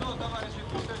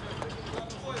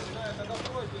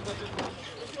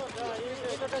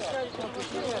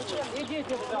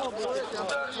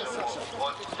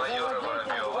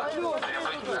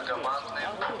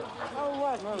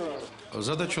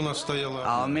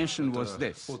 Our mission was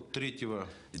this: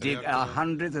 dig a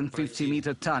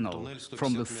 150-meter tunnel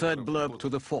from the third block to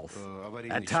the fourth,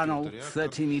 a tunnel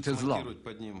 30 meters long.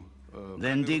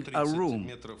 Then dig a room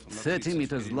 30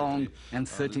 meters long and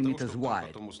 30 meters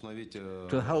wide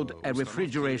to hold a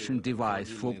refrigeration device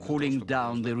for cooling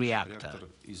down the reactor.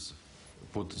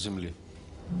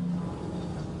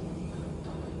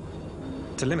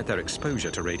 To limit their exposure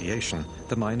to radiation,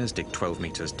 the miners dig 12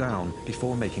 meters down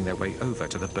before making their way over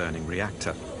to the burning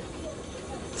reactor.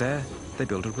 There, they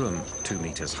build a room 2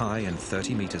 meters high and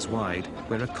 30 meters wide,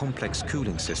 where a complex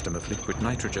cooling system of liquid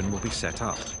nitrogen will be set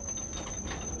up.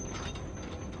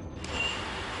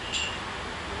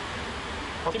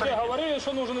 Тебе говорили,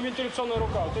 что нужен вентиляционный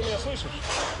рукав. Ты меня слышишь?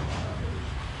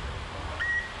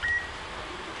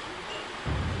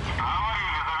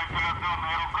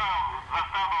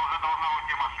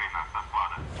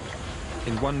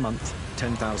 In 1 month,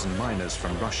 10,000 miners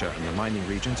from Russia and the mining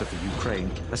regions of the Ukraine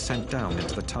are sent down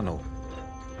into the tunnel.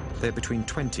 They're between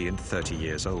 20 and 30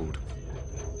 years old.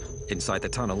 Inside the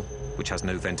tunnel, which has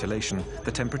no ventilation,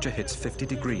 the temperature hits 50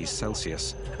 degrees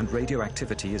Celsius, and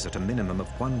radioactivity is at a minimum of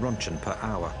 1 rontgen per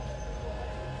hour.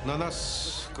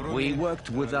 We worked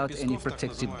without any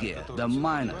protective gear. The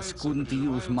miners couldn't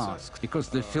use masks because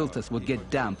the filters would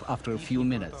get damp after a few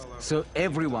minutes. So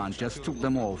everyone just took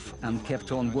them off and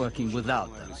kept on working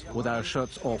without them, with our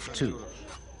shirts off too.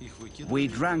 We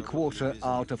drank water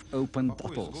out of open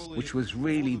bottles, which was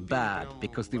really bad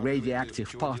because the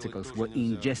radioactive particles were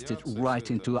ingested right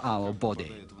into our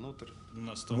body.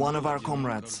 One of our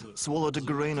comrades swallowed a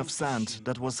grain of sand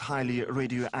that was highly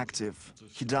radioactive.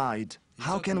 He died.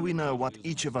 How can we know what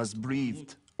each of us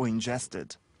breathed or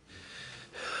ingested?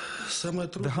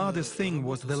 The hardest thing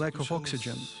was the lack of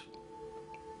oxygen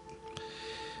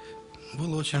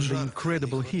and the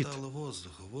incredible heat.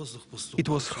 It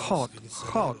was hot,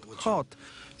 hot, hot.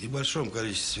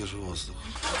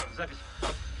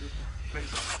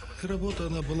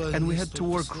 And we had to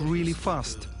work really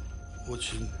fast,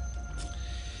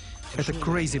 at a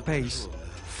crazy pace,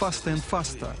 faster and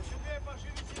faster.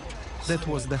 That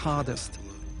was the hardest.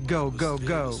 Go, go,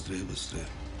 go.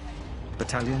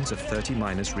 Battalions of 30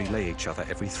 miners relay each other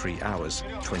every 3 hours,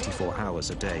 24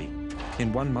 hours a day.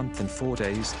 In 1 month and 4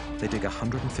 days, they dig a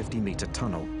 150-meter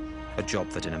tunnel, a job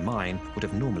that in a mine would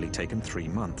have normally taken 3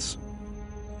 months.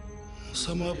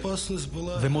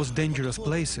 The most dangerous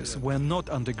places were not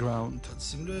underground.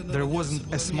 There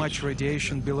wasn't as much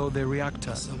radiation below the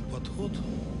reactor.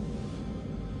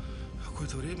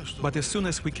 But as soon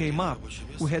as we came up,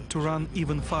 we had to run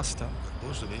even faster.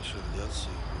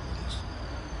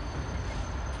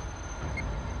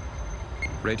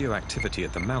 Radioactivity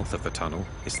at the mouth of the tunnel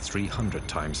is 300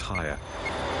 times higher.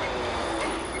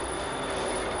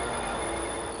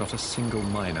 Not a single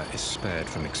miner is spared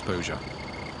from exposure.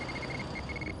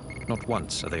 Not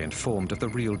once are they informed of the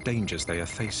real dangers they are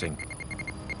facing.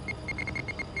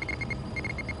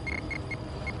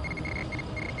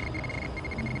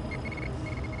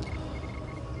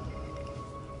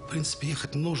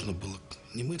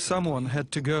 Someone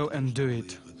had to go and do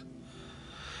it.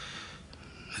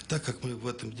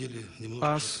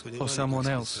 Us or someone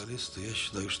else.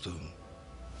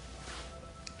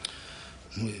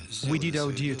 We did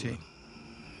our duty.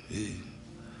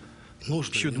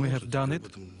 Should we have done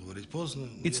it?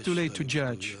 It's too late to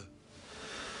judge.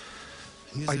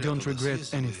 I don't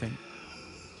regret anything.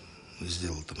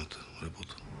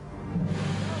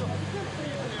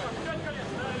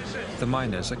 The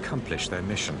miners accomplish their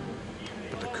mission,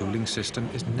 but the cooling system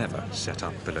is never set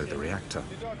up below the reactor.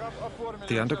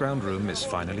 The underground room is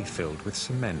finally filled with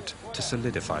cement to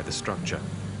solidify the structure.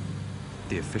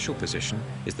 The official position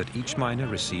is that each miner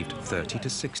received 30 to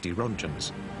 60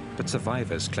 rontgens, but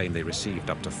survivors claim they received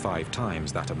up to 5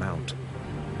 times that amount.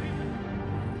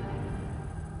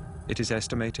 It is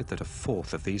estimated that a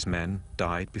fourth of these men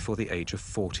died before the age of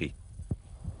 40.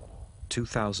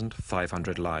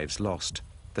 2,500 lives lost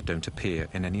that don't appear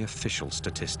in any official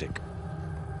statistic.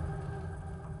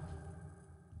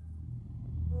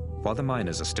 While the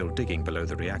miners are still digging below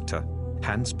the reactor,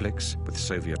 Hans Blix, with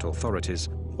Soviet authorities,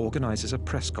 organizes a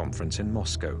press conference in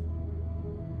Moscow.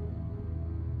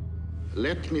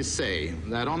 Let me say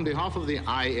that on behalf of the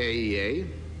IAEA,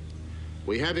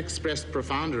 we have expressed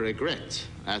profound regret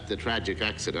at the tragic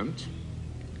accident,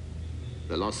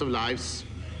 the loss of lives,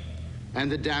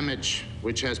 and the damage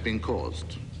which has been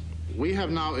caused. We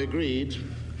have now agreed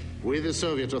with the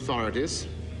Soviet authorities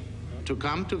to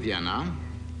come to Vienna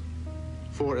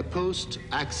for a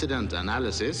post-accident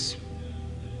analysis.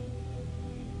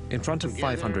 In front of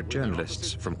 500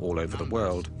 journalists from all over the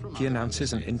world, he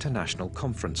announces an international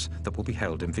conference that will be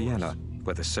held in Vienna,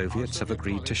 where the Soviets have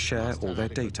agreed to share all their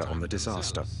data on the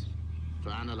disaster. To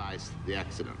analyze the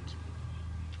accident.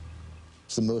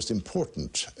 The most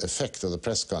important effect of the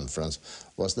press conference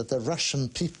was that the Russian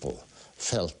people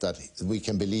felt that we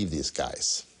can believe these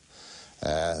guys.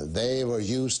 They were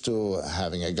used to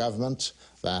having a government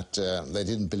that they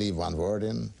didn't believe one word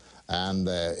in, and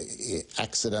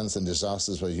accidents and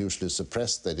disasters were usually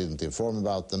suppressed. They didn't inform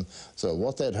about them. So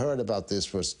what they'd heard about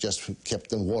this was just kept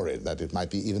them worried that it might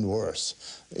be even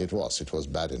worse. It was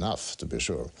bad enough, to be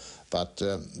sure. But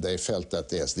they felt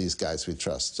that, yes, these guys we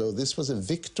trust. So this was a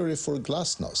victory for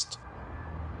glasnost.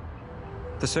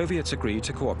 The Soviets agreed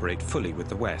to cooperate fully with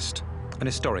the West, an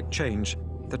historic change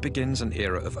that begins an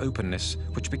era of openness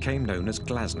which became known as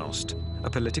glasnost, a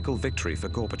political victory for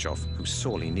Gorbachev, who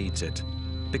sorely needs it.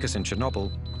 Because in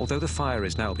Chernobyl, although the fire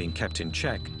is now being kept in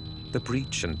check, the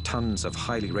breach and tons of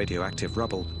highly radioactive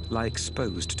rubble lie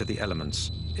exposed to the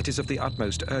elements. It is of the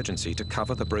utmost urgency to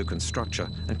cover the broken structure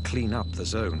and clean up the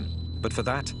zone. But for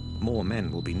that, more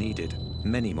men will be needed,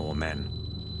 many more men.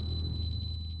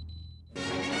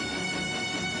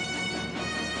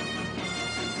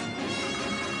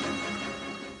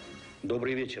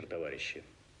 Добрый вечер, товарищи.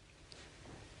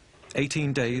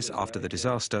 18 days after the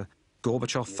disaster,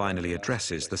 Gorbachev finally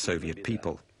addresses the Soviet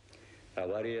people.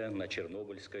 Авария на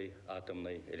Чернобыльской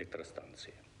атомной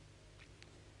электростанции.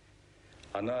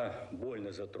 Она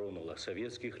больно затронула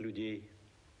советских людей,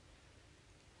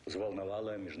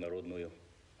 взволновала международную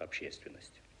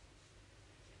общественность.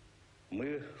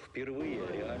 Мы впервые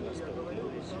реально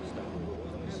столкнулись с такой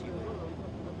грозной силой,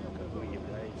 какой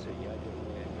является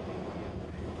ядерная энергия,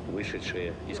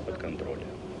 вышедшая из-под контроля.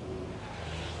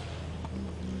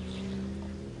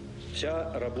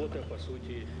 Вся работа, по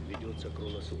сути, ведется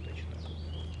круглосуточно.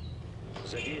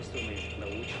 Задействованы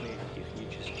научные,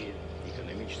 технические,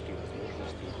 экономические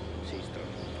возможности всей страны.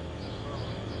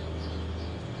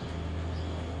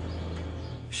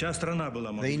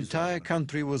 The entire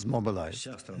country was mobilized.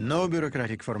 No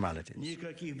bureaucratic formalities.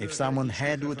 If someone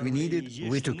had what we needed,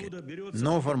 we took it.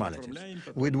 No formalities.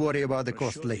 We'd worry about the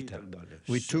cost later.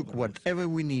 We took whatever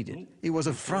we needed. It was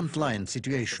a frontline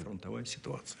situation.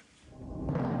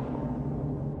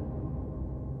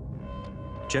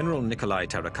 General Nikolai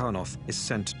Tarakhanov is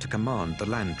sent to command the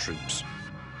land troops.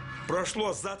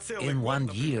 In 1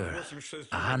 year,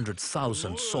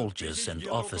 100,000 soldiers and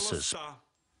officers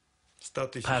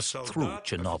passed through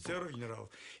Chernobyl.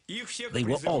 They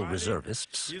were all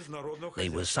reservists. They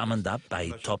were summoned up by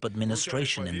top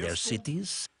administration in their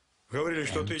cities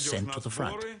and sent to the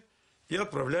front.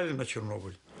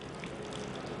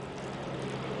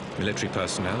 Military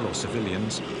personnel or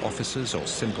civilians, officers or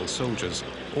simple soldiers,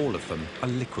 all of them are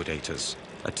liquidators,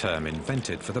 a term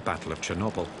invented for the Battle of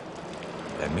Chernobyl.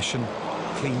 Their mission?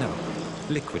 Clean up,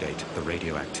 liquidate the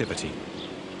radioactivity.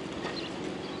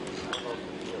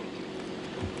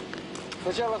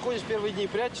 Сначала ходишь первые дни,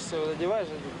 прячешься, одеваешь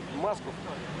маску,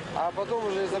 а потом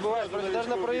уже забываешь, даже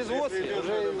на производстве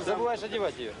уже забываешь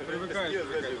одевать ее.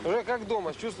 Уже как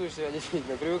дома, чувствуешь себя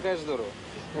действительно, привыкаешь здорово.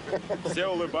 Все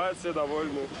улыбаются, все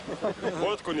довольны.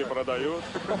 Водку не продают.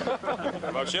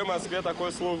 Вообще в Москве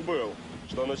такой слух был,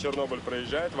 что на Чернобыль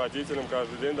приезжает, водителям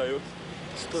каждый день дают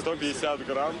 150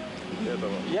 грамм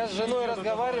этого. Я с женой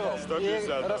разговаривал,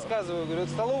 150, и рассказываю, говорю, в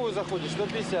столовую заходишь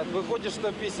 150, выходишь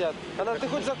 150. Она, ты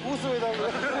хоть закусывай там.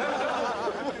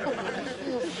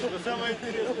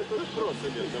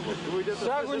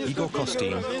 Igor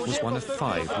Kostin was one of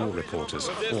 5 war reporters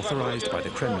authorized by the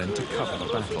Kremlin to cover the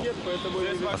battle.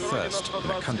 A first in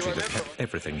a country that kept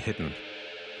everything hidden.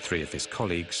 3 of his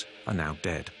colleagues are now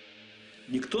dead.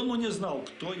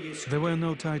 There were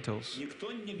no titles,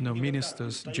 no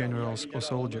ministers, generals or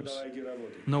soldiers.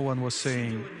 No one was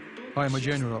saying, I'm a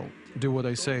general, do what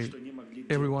I say.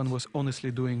 Everyone was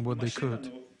honestly doing what they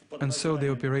could. And so the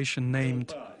operation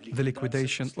named the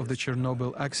liquidation of the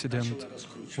Chernobyl accident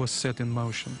was set in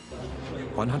motion.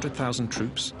 100,000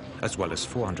 troops, as well as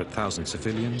 400,000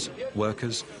 civilians,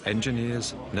 workers,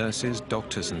 engineers, nurses,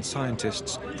 doctors and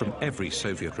scientists from every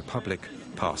Soviet republic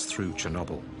passed through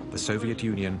Chernobyl. The Soviet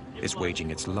Union is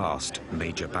waging its last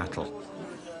major battle.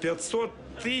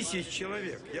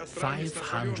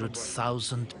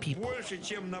 500,000 people.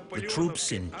 The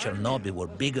troops in Chernobyl were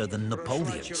bigger than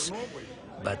Napoleon's,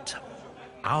 but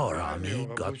our army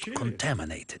got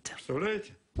contaminated.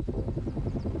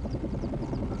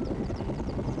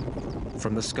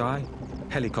 From the sky,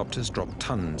 helicopters dropped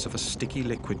tons of a sticky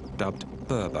liquid dubbed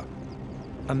Berber,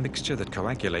 a mixture that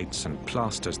coagulates and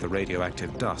plasters the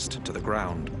radioactive dust to the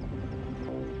ground.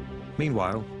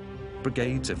 Meanwhile,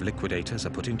 brigades of liquidators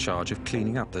are put in charge of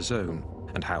cleaning up the zone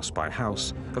and house by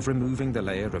house of removing the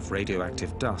layer of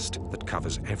radioactive dust that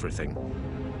covers everything.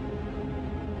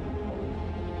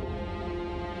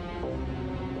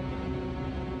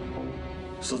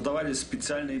 Создавались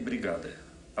специальные бригады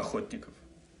охотников.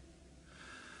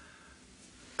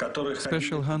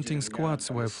 Special hunting squads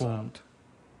were formed.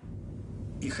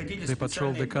 They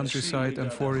patrolled the countryside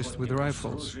and forest with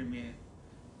rifles,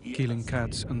 killing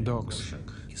cats and dogs.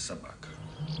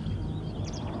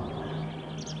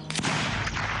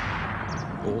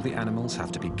 All the animals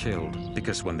have to be killed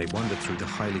because when they wandered through the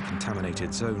highly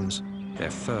contaminated zones, their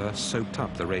fur soaked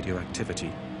up the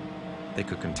radioactivity. They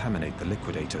could contaminate the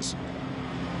liquidators.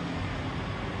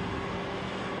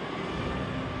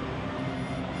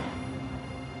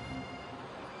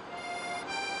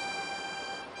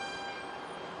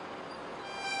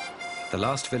 The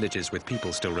last villages with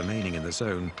people still remaining in the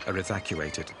zone are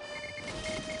evacuated.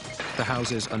 The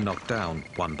houses are knocked down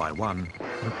one by one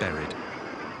and buried.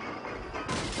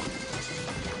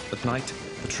 At night,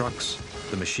 the trucks,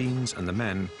 the machines and the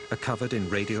men are covered in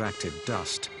radioactive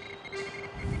dust.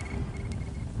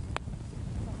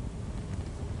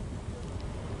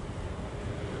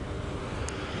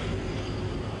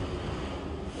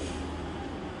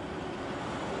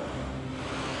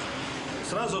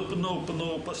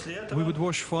 We would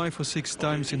wash 5 or 6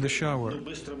 times in the shower.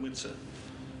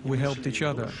 We helped each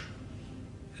other.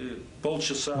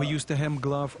 We used the hemp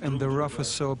glove and the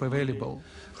roughest soap available.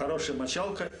 Хорошая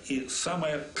мочалка и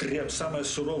самое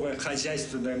суровое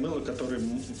хозяйственное мыло, которое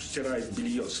стирает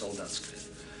белье солдатское.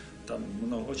 Там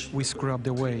очень. We scrubbed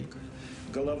away.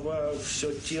 Голова,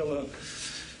 все тело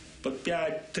по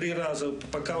 5-3 раза,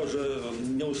 пока уже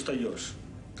не устаешь.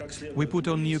 We put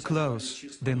on new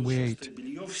clothes, then we ate.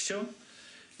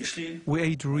 We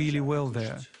ate really well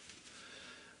there,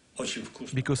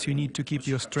 because you need to keep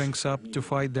your strength up to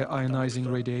fight the ionizing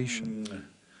radiation.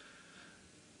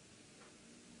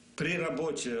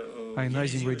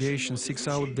 Ionizing radiation seeks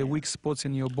out the weak spots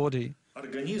in your body.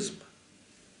 Организм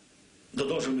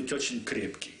должен быть очень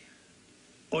крепкий.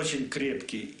 Очень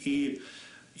крепкий. И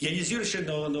ионизирующее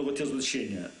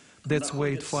излучение. That's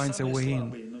where it finds a way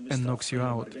in and knocks you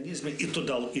out.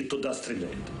 И туда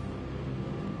стреляет.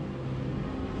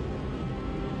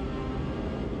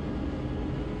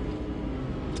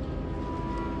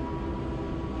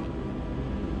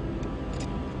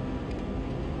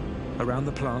 Around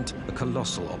the plant, a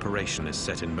colossal operation is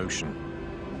set in motion.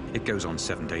 It goes on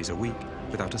 7 days a week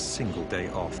without a single day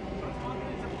off.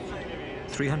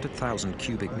 300,000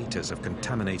 cubic meters of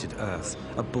contaminated earth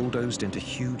are bulldozed into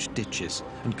huge ditches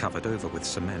and covered over with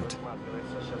cement.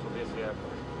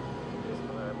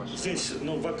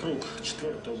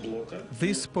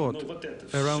 This spot,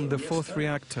 around the 4th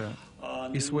reactor,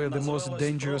 is where the most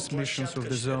dangerous missions of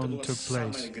the zone took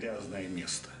place.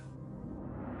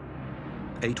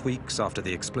 8 weeks after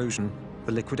the explosion,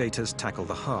 the liquidators tackle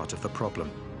the heart of the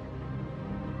problem.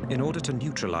 In order to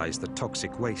neutralize the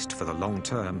toxic waste for the long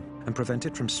term and prevent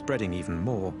it from spreading even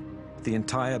more, the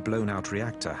entire blown-out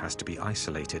reactor has to be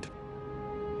isolated.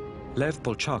 Lev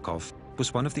Bolchakov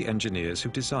was one of the engineers who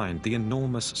designed the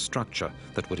enormous structure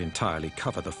that would entirely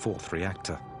cover the 4th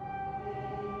reactor.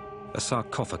 A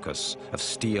sarcophagus of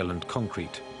steel and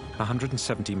concrete,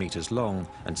 170 meters long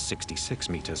and 66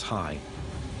 meters high.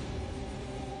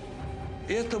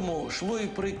 It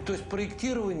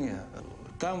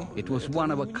was one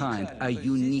of a kind, a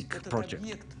unique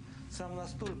project.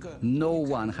 No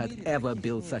one had ever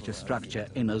built such a structure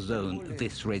in a zone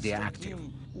this radioactive.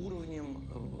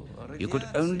 You could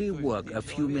only work a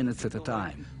few minutes at a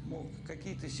time.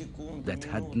 That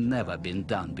had never been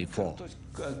done before.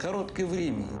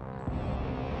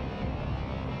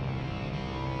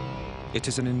 It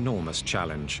is an enormous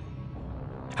challenge.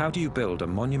 How do you build a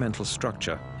monumental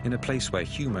structure in a place where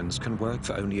humans can work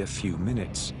for only a few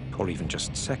minutes, or even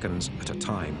just seconds at a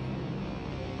time?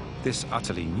 This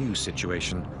utterly new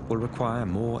situation will require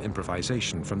more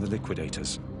improvisation from the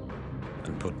liquidators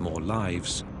and put more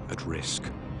lives at risk.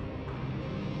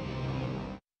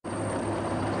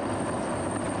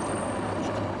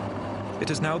 It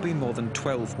has now been more than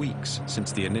 12 weeks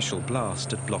since the initial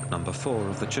blast at block number 4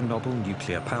 of the Chernobyl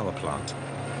nuclear power plant.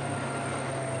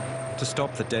 To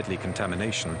stop the deadly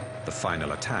contamination, the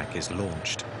final attack is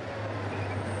launched.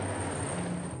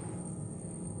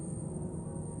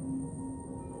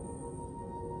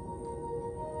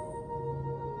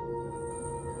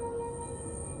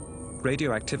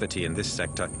 Radioactivity in this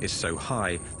sector is so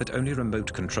high that only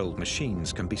remote-controlled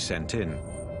machines can be sent in.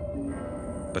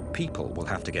 But people will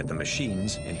have to get the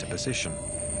machines into position.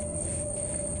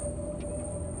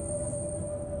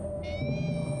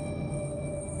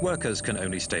 Workers can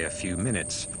only stay a few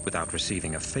minutes without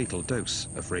receiving a fatal dose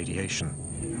of radiation.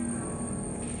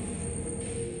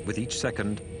 With each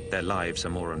second, their lives are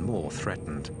more and more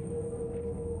threatened.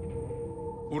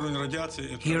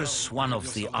 Here's one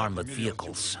of the armored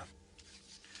vehicles.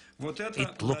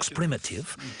 It looks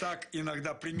primitive,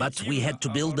 but we had to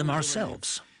build them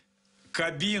ourselves.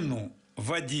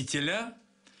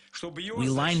 We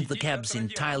lined the cabs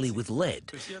entirely with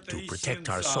lead to protect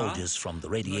our soldiers from the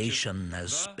radiation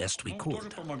as best we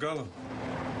could.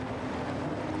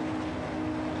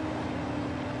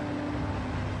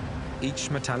 Each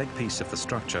metallic piece of the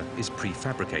structure is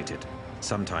prefabricated,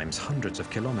 sometimes hundreds of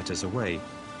kilometers away,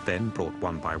 then brought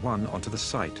one by one onto the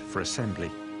site for assembly.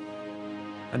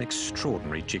 An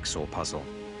extraordinary jigsaw puzzle.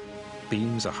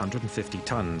 Beams 150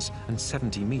 tons and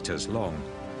 70 meters long.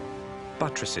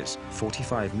 Buttresses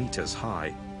 45 meters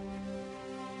high.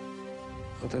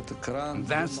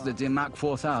 That's the DMAC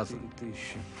 4000.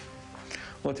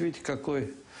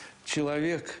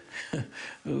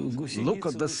 Look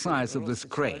at the size of this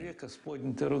crane.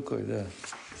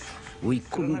 We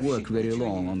couldn't work very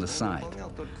long on the site,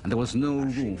 and there was no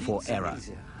room for error.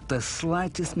 The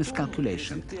slightest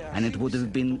miscalculation, and it would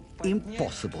have been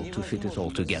impossible to fit it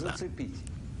all together.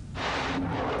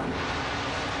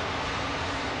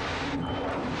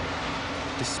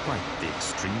 Despite the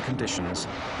extreme conditions,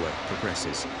 work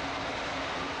progresses.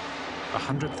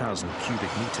 100,000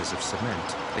 cubic meters of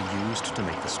cement are used to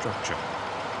make the structure.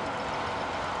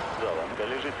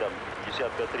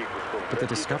 But the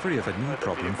discovery of a new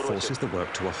problem forces the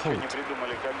work to a halt.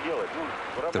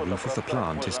 The roof of the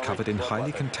plant is covered in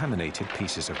highly contaminated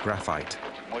pieces of graphite.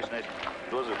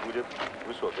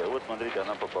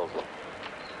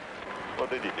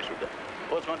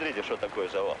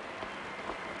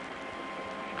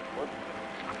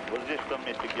 Вот здесь, в том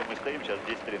месте, где мы стоим, сейчас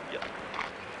здесь рентген.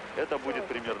 Это будет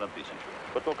примерно 1000.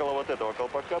 Вот около вот этого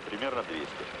колпака примерно 200.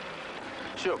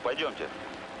 Все, пойдемте.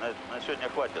 На сегодня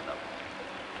хватит нам.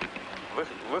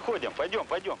 Выходим,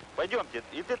 пойдемте.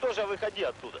 И ты тоже выходи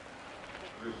оттуда.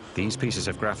 These pieces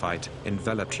of graphite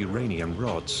enveloped uranium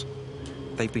rods.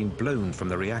 They've been blown from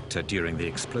the reactor during the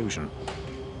explosion.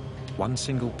 One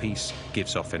single piece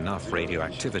gives off enough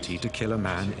radioactivity to kill a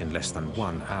man in less than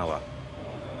 1 hour.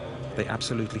 They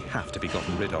absolutely have to be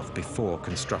gotten rid of before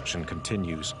construction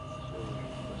continues.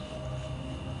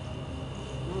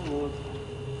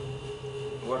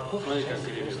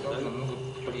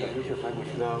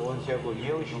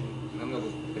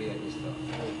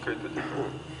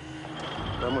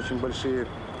 Там очень большие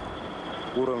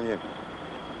уровни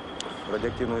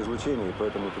радиоактивного излучения, и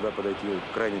поэтому туда подойти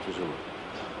крайне тяжело.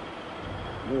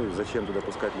 Ну и зачем туда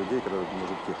пускать людей, когда тут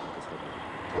может техника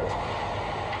сработать?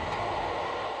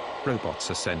 Robots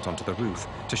are sent onto the roof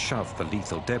to shove the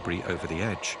lethal debris over the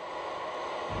edge.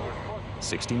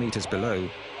 60 meters below,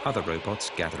 other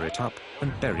robots gather it up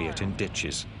and bury it in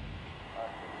ditches.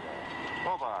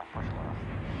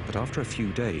 But after a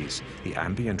few days, the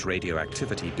ambient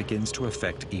radioactivity begins to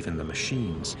affect even the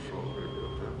machines.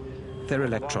 Their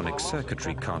electronic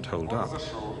circuitry can't hold up.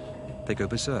 They go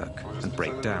berserk and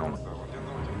break down.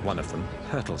 One of them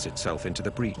hurtles itself into the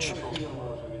breach.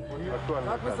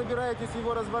 Как вы собираетесь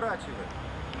его разворачивать?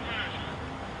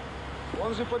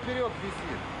 Он же поперек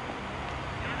висит.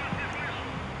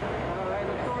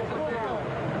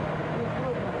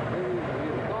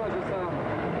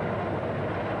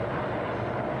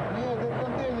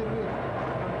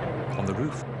 On the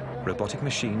roof, robotic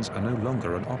machines are no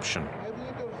longer an option.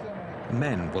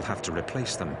 Men will have to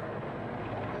replace them.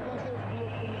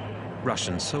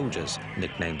 Russian soldiers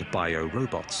nicknamed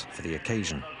bio-robots for the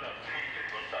occasion.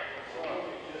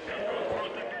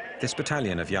 This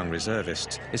battalion of young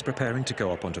reservists is preparing to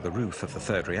go up onto the roof of the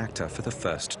third reactor for the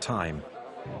first time.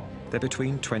 They're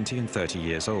between 20 and 30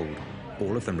 years old,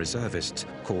 all of them reservists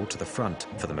called to the front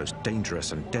for the most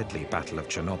dangerous and deadly battle of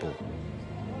Chernobyl.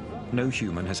 No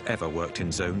human has ever worked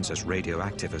in zones as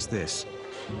radioactive as this.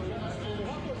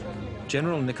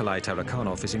 General Nikolai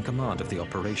Tarakhanov is in command of the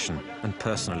operation and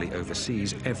personally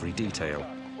oversees every detail,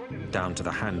 down to the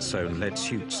hand-sewn lead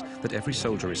suits that every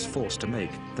soldier is forced to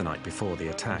make the night before the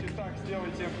attack.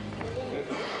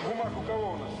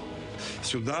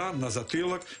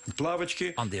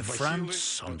 On their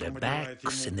fronts, on their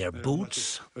backs, in their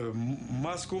boots,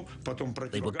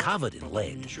 they were covered in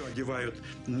lead.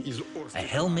 A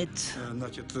helmet,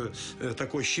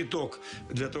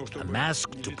 a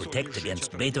mask to protect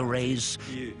against beta rays,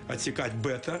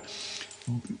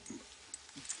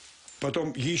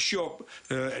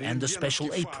 and a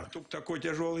special apron.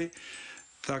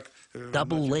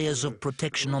 Double layers of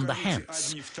protection on the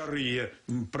hands. The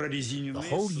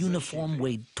whole uniform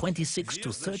weighed 26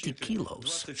 to 30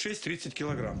 kilos.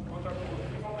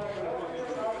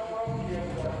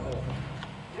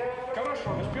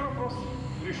 Хорошо, первый вопрос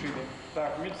решили.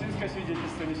 Так, медицинское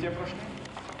свидетельство не все прошли?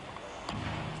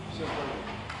 Все прошли.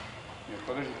 Нет,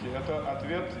 подождите, это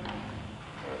ответ,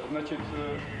 значит,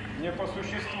 не по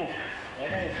существу.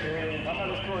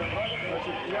 Анализ крови, правильно?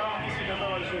 Значит, я вам действительно,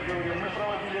 товарищи, говорю, мы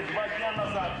проводили 2 дня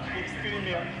назад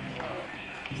эксперимент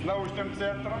с научным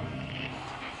центром.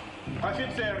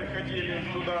 Офицеры ходили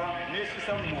туда вместе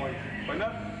со мной.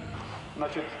 Понятно?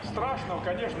 Значит, страшного,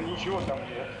 конечно, ничего там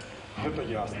нет. Это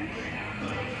ясно.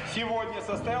 Сегодня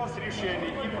состоялось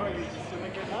решение и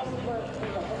правительственных.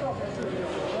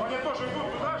 Они тоже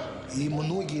идут туда же?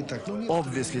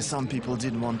 Obviously, some people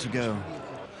didn't want to go,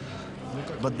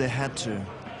 but they had to.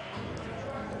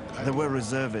 There were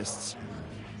reservists.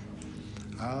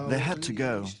 They had to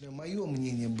go.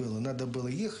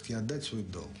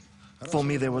 For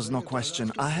me, there was no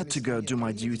question. I had to go do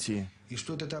my duty.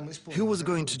 Who was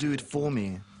going to do it for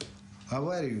me?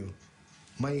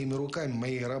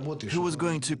 Who was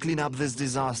going to clean up this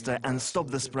disaster and stop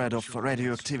the spread of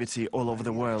radioactivity all over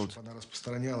the world?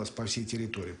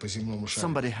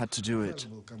 Somebody had to do it.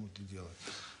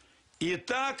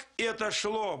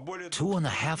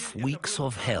 2.5 weeks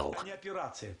of hell.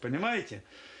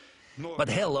 But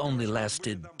hell only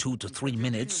lasted 2 to 3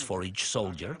 minutes for each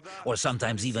soldier, or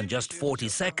sometimes even just 40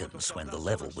 seconds when the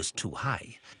level was too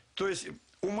high.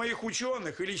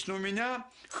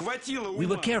 We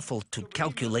were careful to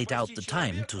calculate out the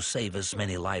time to save as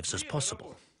many lives as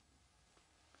possible.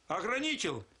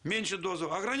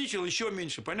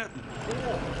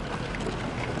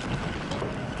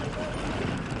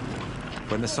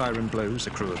 When the siren blows, a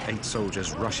crew of 8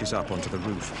 soldiers rushes up onto the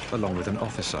roof, along with an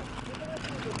officer.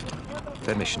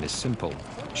 Their mission is simple: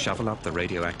 shovel up the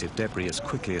radioactive debris as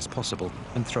quickly as possible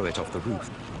and throw it off the roof.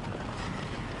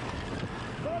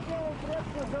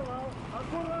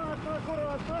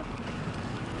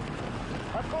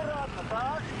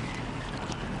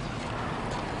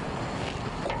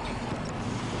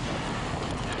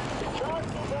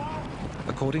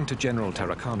 According to General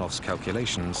Tarakhanov's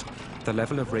calculations, the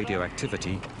level of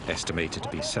radioactivity, estimated to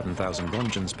be 7,000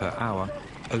 rongens per hour,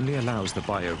 only allows the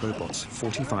bio-robots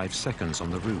 45 seconds on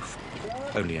the roof,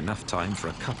 only enough time for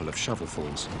a couple of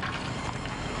shovelfuls.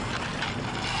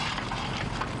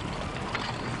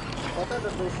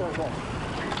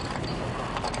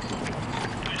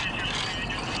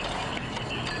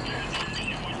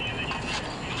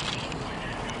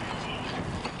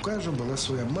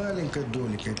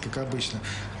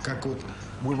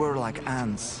 We were like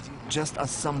ants. Just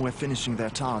as some were finishing their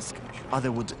task,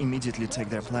 others would immediately take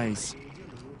their place.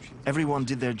 Everyone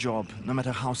did their job, no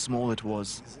matter how small it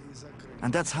was.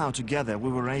 And that's how, together, we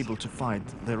were able to fight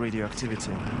the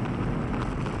radioactivity.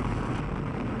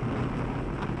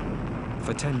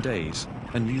 For 10 days,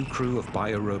 a new crew of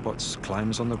bio-robots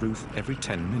climbs on the roof every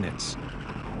 10 minutes.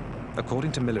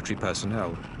 According to military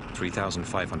personnel,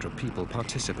 3,500 people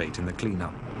participate in the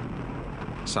cleanup.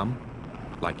 Some,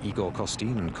 like Igor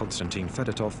Kostin and Konstantin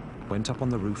Fedotov, went up on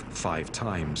the roof 5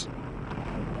 times.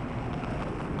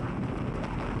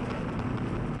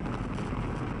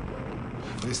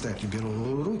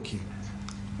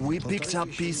 We picked up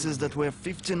pieces that were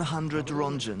 1,500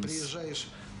 rongens.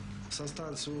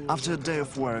 After a day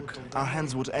of work, our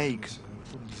hands would ache,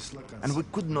 and we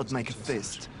could not make a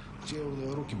fist.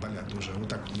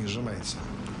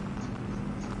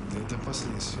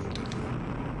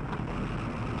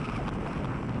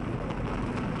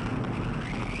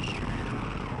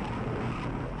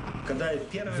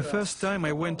 The first time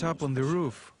I went up on the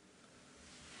roof,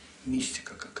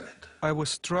 I was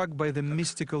struck by the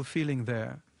mystical feeling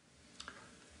there.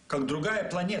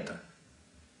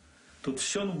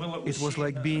 It was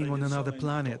like being on another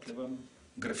planet.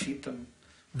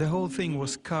 The whole thing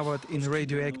was covered in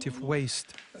radioactive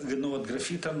waste.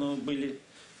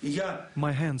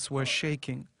 My hands were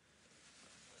shaking.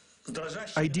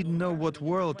 I didn't know what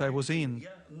world I was in,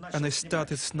 and I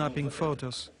started snapping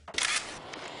photos.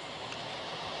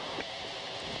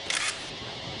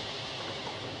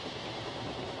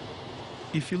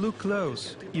 If you look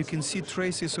close, you can see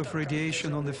traces of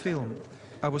radiation on the film.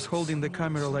 I was holding the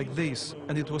camera like this,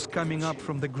 and it was coming up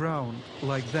from the ground,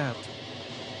 like that.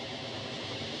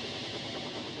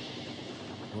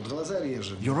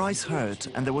 Your eyes hurt,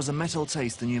 and there was a metal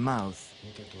taste in your mouth.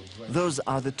 Those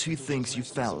are the two things you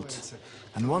felt.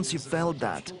 And once you felt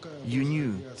that, you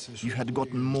knew you had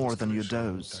gotten more than your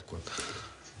dose.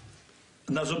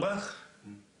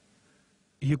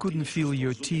 You couldn't feel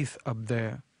your teeth up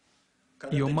there.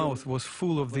 Your mouth was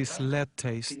full of this lead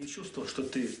taste.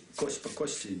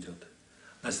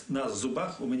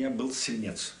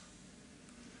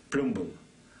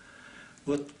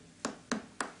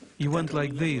 You went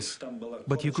like this,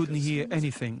 but you couldn't hear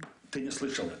anything.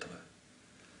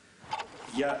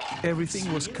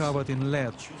 Everything was covered in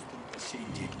lead.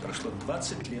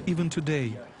 Even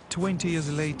today, 20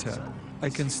 years later, I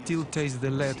can still taste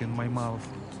the lead in my mouth.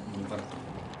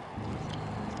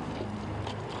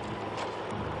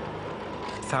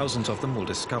 Thousands of them will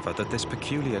discover that this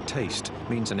peculiar taste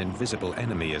means an invisible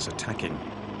enemy is attacking.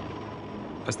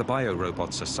 As the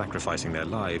biorobots are sacrificing their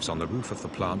lives on the roof of the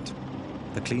plant,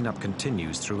 the cleanup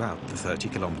continues throughout the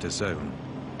 30-kilometer zone,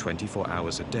 24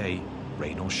 hours a day,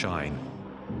 rain or shine.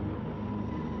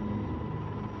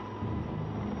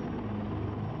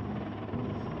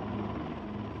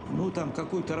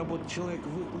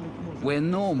 Where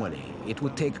normally it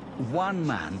would take one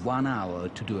man 1 hour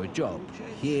to do a job,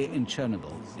 here in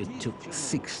Chernobyl it took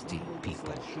 60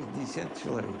 people.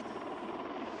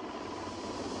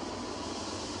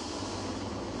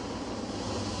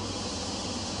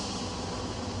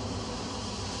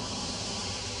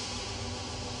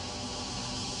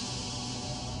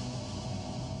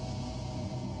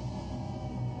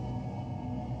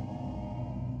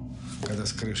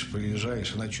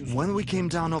 When we came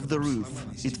down off the roof,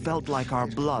 it felt like our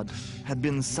blood had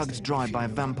been sucked dry by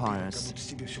vampires.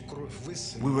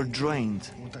 We were drained.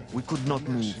 We could not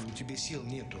move.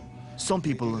 Some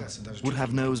people would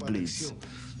have nosebleeds.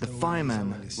 The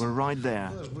firemen were right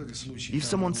there. If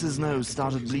someone's nose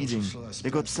started bleeding, they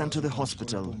got sent to the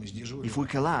hospital. If we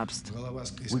collapsed,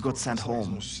 we got sent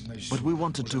home. But we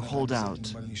wanted to hold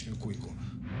out.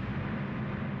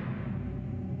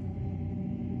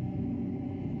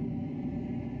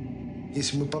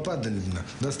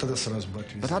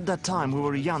 But at that time we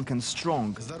were young and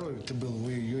strong.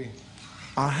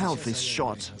 Our health is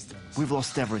shot. We've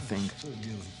lost everything.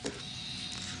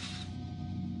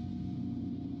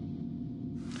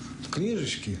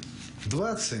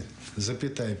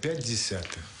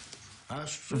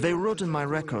 They wrote in my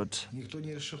record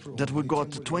that we got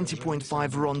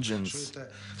 20.5 rongens.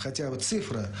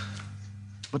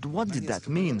 But what did that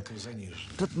mean?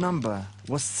 That number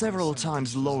was several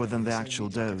times lower than the actual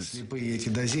dose.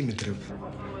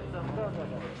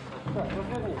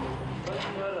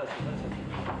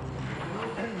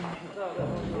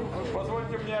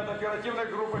 Позвольте мне от оперативной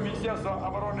группы Министерства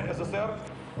обороны СССР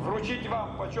вручить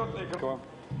вам почетный...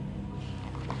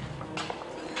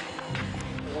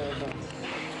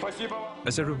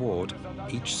 As a reward,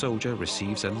 each soldier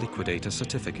receives a liquidator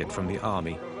certificate from the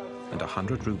army and a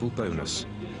 100-ruble bonus,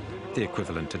 the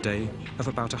equivalent today of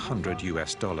about $100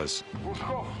 US.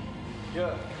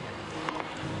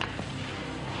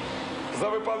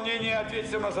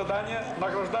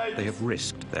 They have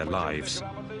risked their lives,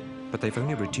 but they've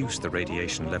only reduced the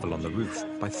radiation level on the roof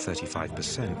by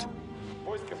 35%.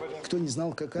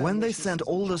 When they sent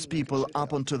all those people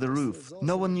up onto the roof,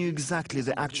 no one knew exactly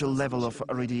the actual level of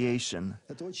radiation.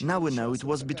 Now we know it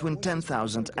was between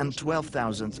 10,000 and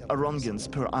 12,000 roentgens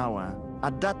per hour.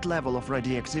 At that level of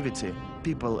radioactivity,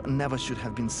 people never should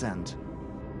have been sent.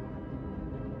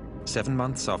 7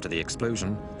 months after the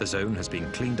explosion, the zone has been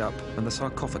cleaned up and the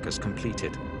sarcophagus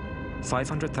completed.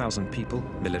 500,000 people,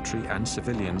 military and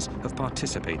civilians, have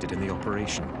participated in the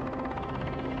operation.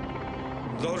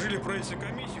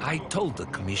 I told the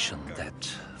Commission that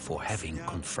for having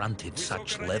confronted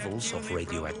such levels of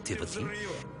radioactivity,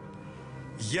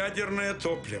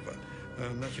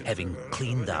 having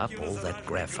cleaned up all that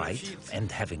graphite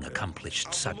and having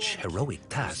accomplished such heroic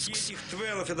tasks,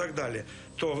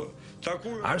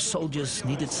 our soldiers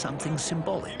needed something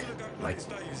symbolic, like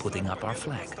putting up our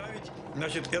flag.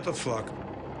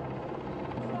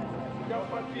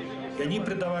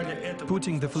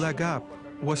 Putting the flag up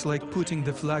was like putting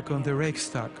the flag on the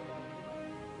Reichstag.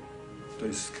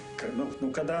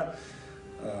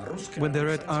 When the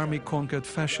Red Army conquered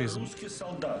fascism,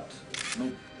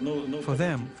 for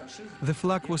them, the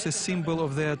flag was a symbol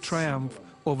of their triumph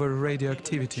over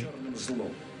radioactivity.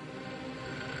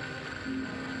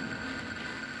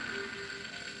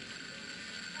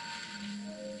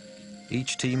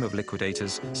 Each team of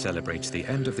liquidators celebrates the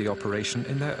end of the operation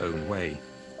in their own way.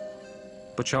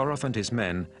 Bocharov and his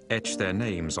men etch their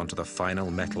names onto the final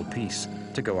metal piece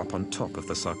to go up on top of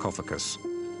the sarcophagus.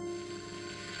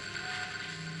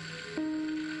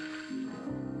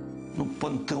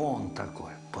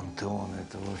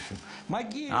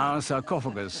 Our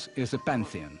sarcophagus is a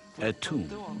pantheon, a tomb,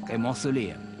 a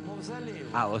mausoleum,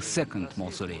 our second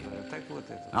mausoleum.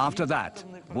 After that,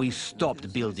 we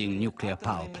stopped building nuclear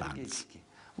power plants.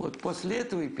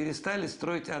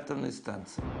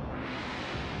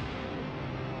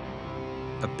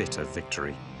 A bitter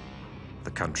victory.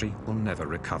 The country will never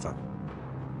recover.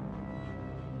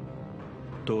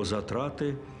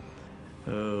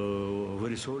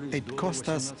 It cost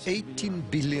us 18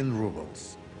 billion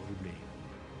rubles.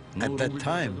 At that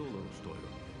time,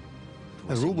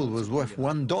 a ruble was worth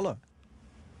 $1.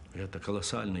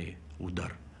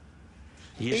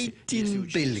 18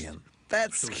 billion.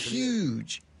 That's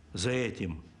huge.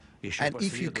 And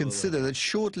if you consider that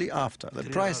shortly after the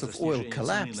price of oil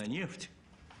collapsed,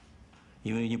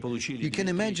 you can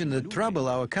imagine the trouble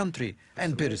our country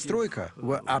and perestroika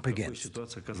were up against.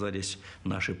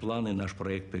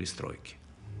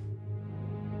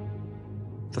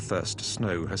 The first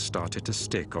snow has started to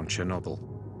stick on Chernobyl.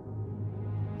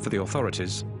 For the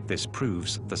authorities, this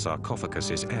proves the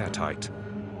sarcophagus is airtight,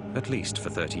 at least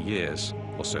for 30 years,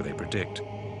 or so they predict.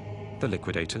 The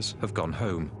liquidators have gone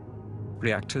home.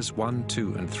 Reactors 1,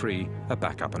 2, and 3 are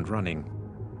back up and running.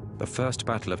 The first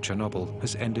battle of Chernobyl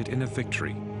has ended in a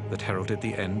victory that heralded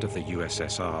the end of the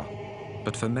USSR.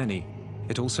 But for many,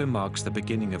 it also marks the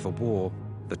beginning of a war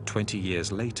that 20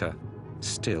 years later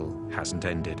still hasn't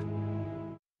ended.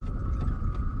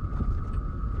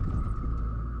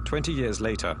 20 years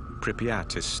later,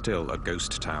 Pripyat is still a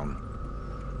ghost town.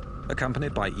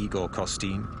 Accompanied by Igor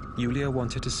Kostin, Yulia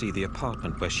wanted to see the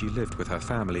apartment where she lived with her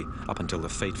family up until the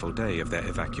fateful day of their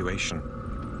evacuation.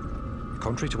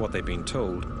 Contrary to what they've been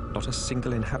told, not a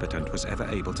single inhabitant was ever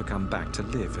able to come back to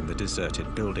live in the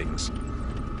deserted buildings.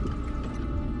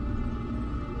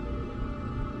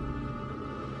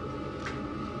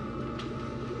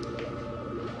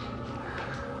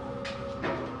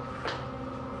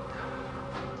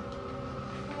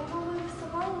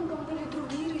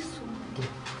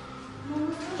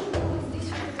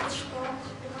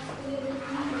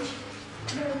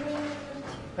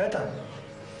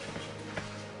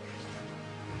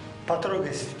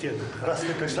 Потрогай стену, раз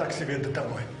ты пришла к себе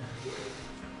домой.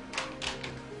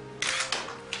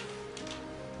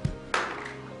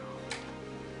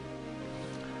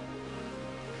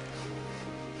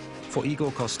 For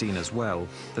Igor Kostin as well,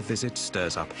 the visit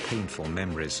stirs up painful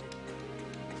memories.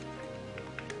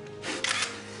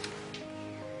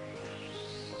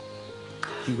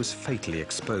 He was fatally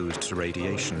exposed to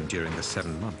radiation during the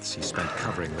 7 months he spent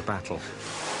covering the battle.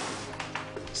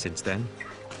 Since then,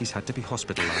 he's had to be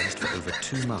hospitalized for over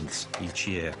 2 months each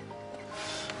year.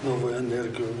 Новую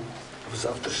энергию в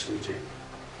завтрашний день.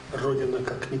 Родина,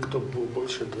 как никто,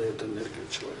 больше дает энергию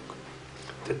человеку.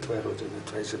 Это твоя родина,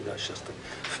 твоя земля сейчас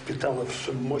впитала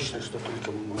всю мощность, что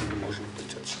только мы можем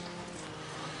дать отсюда.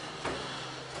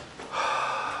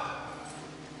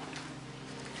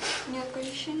 У меня такое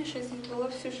ощущение, что здесь была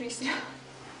всю жизнь.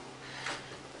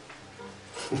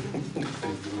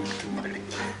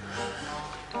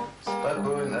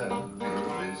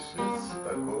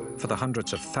 For the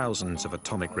hundreds of thousands of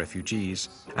atomic refugees,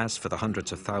 as for the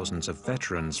hundreds of thousands of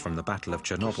veterans from the Battle of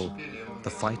Chernobyl, the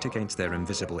fight against their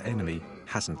invisible enemy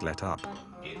hasn't let up.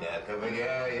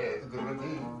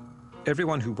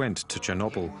 Everyone who went to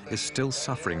Chernobyl is still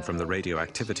suffering from the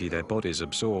radioactivity their bodies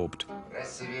absorbed.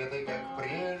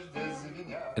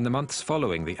 In the months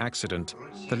following the accident,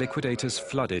 the liquidators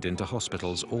flooded into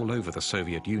hospitals all over the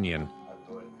Soviet Union.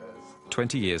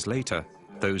 20 years later,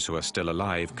 those who are still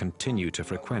alive continue to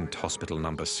frequent Hospital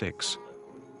Number 6.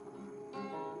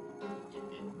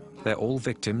 They're all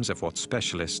victims of what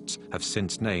specialists have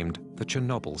since named the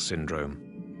Chernobyl syndrome.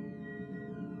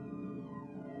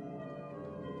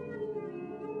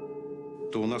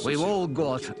 We've all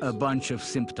got a bunch of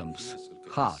symptoms: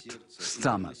 heart,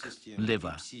 stomach,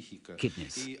 liver,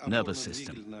 kidneys, nervous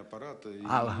system.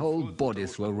 Our whole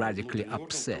bodies were radically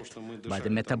upset by the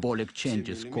metabolic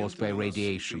changes caused by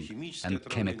radiation and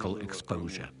chemical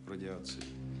exposure.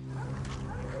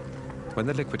 When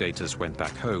the liquidators went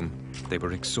back home, they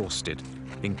were exhausted,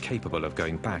 incapable of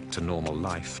going back to normal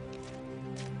life.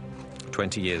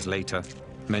 20 years later,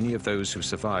 many of those who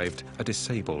survived are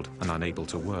disabled and unable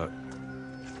to work.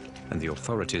 and the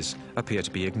authorities appear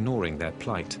to be ignoring their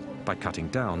plight by cutting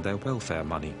down their welfare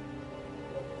money.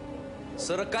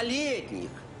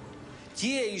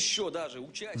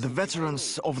 The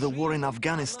veterans of the war in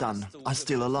Afghanistan are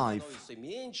still alive,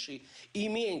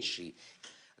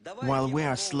 while we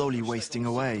are slowly wasting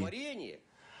away.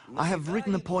 I have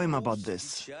written a poem about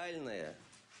this.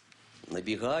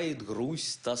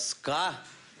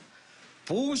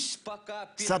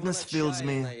 Sadness fills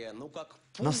me,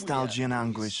 nostalgia and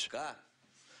anguish.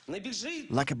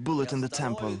 Like a bullet in the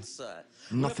temple,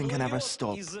 nothing can ever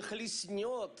stop.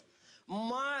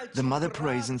 The mother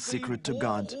prays in secret to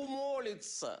God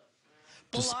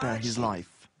to spare his life.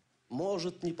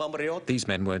 These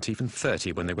men weren't even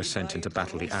 30 when they were sent into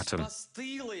Battle the Atom.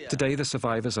 Today, the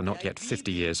survivors are not yet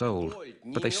 50 years old,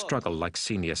 but they struggle like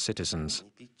senior citizens.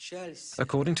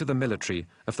 According to the military,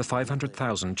 of the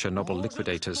 500,000 Chernobyl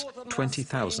liquidators,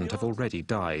 20,000 have already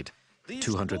died.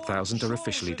 200,000 are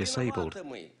officially disabled.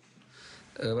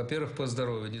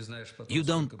 You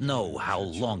don't know how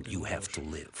long you have to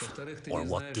live, or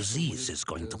what disease is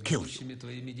going to kill you.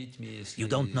 You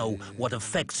don't know what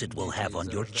effects it will have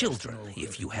on your children,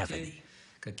 if you have any.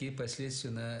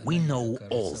 We know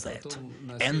all that,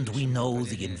 and we know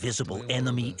the invisible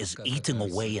enemy is eating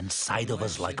away inside of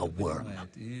us like a worm.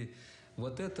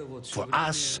 For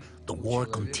us, the war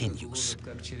continues,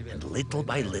 and little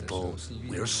by little,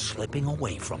 we're slipping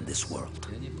away from this world.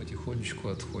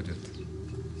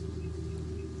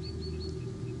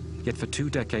 Yet for 2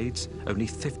 decades, only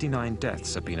 59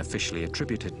 deaths have been officially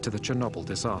attributed to the Chernobyl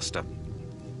disaster.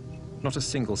 Not a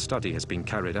single study has been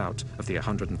carried out of the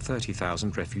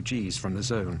 130,000 refugees from the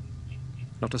zone.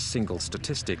 Not a single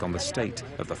statistic on the state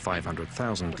of the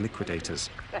 500,000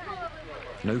 liquidators.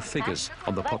 No figures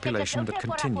on the population that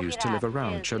continues to live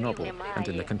around Chernobyl and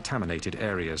in the contaminated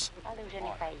areas.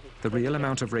 The real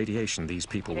amount of radiation these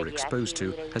people were exposed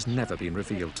to has never been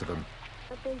revealed to them.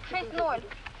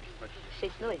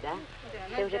 6-0, да?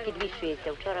 Це вже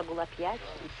підвищується. Вчора було 5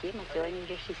 і 7, а сьогодні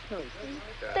вже 6-0.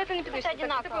 Степені підвищується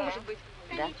однаково може бути.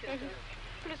 Да?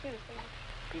 Плюс-мінус.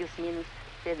 Плюс-мінус.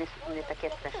 Це не таке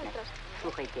страшне.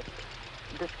 Слухайте,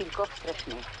 до скількох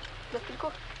страшне? До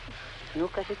скількох? Ну,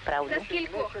 кажіть правду. До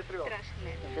скількох страшне?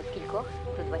 До скількох?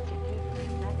 До 20.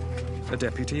 A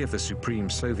deputy of the Supreme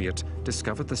Soviet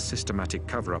discovered the systematic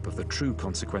cover-up of the true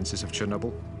consequences of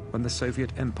Chernobyl when the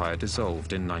Soviet Empire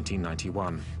dissolved in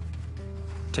 1991.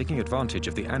 Taking advantage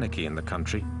of the anarchy in the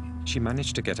country, she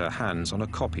managed to get her hands on a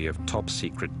copy of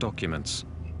top-secret documents.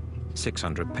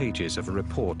 600 pages of a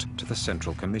report to the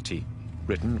Central Committee,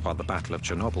 written while the Battle of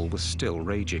Chernobyl was still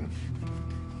raging.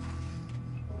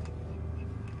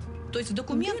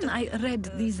 When I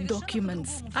read these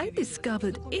documents, I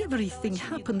discovered everything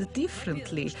happened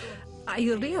differently. I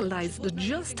realized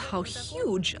just how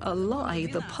huge a lie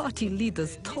the party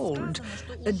leaders told.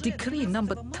 A decree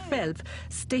number 12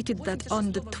 stated that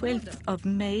on the 12th of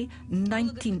May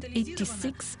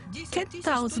 1986,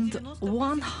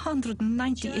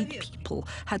 10,198 people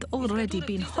had already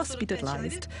been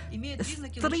hospitalized.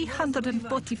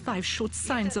 345 showed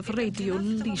signs of radio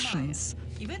lesions.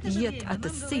 Yet at the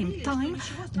same time,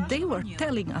 they were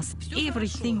telling us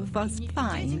everything was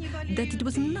fine, that it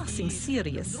was nothing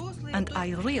serious, and I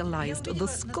realized the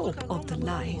scope of the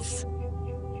lies.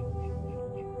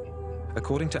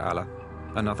 According to Allah,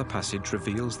 another passage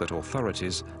reveals that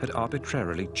authorities had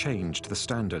arbitrarily changed the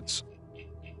standards,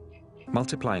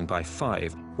 multiplying by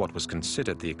 5 what was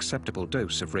considered the acceptable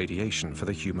dose of radiation for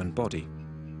the human body.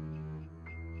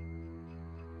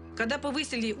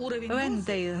 When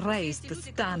they raised the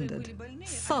standard,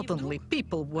 suddenly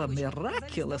people were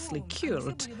miraculously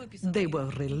cured. They were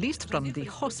released from the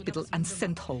hospital and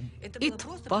sent home. It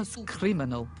was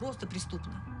criminal.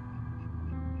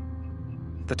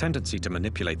 The tendency to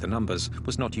manipulate the numbers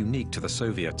was not unique to the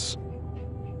Soviets.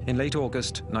 In late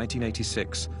August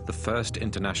 1986, the first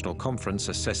international conference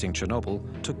assessing Chernobyl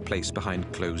took place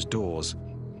behind closed doors.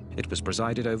 It was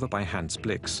presided over by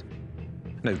Blix.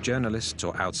 No journalists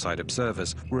or outside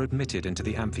observers were admitted into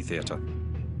the amphitheater.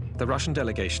 The Russian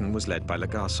delegation was led by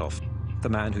Legasov, the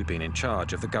man who'd been in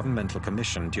charge of the governmental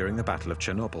commission during the Battle of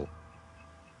Chernobyl.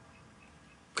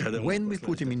 When we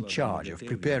put him in charge of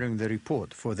preparing the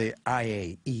report for the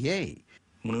IAEA,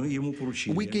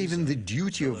 we gave him the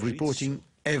duty of reporting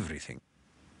everything.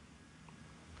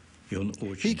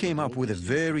 He came up with a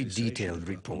very detailed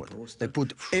report that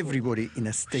put everybody in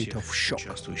a state of shock.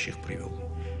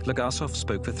 Legasov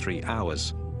spoke for 3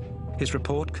 hours. His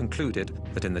report concluded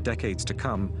that in the decades to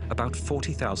come, about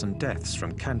 40,000 deaths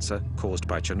from cancer caused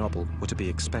by Chernobyl were to be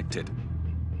expected.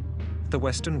 The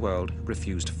Western world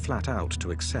refused flat out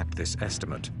to accept this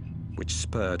estimate. which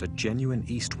spurred a genuine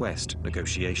East-West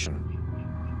negotiation.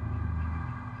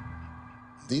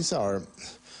 These are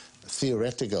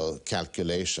theoretical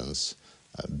calculations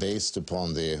based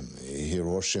upon the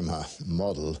Hiroshima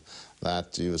model,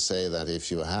 that you say that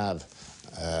if you have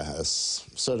a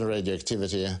certain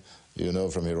radioactivity, you know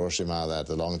from Hiroshima that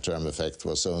the long-term effect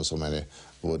was so and so many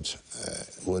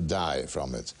would die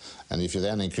from it. And if you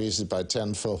then increase it by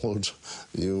tenfold,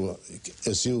 you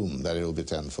assume that it will be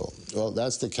tenfold. Well,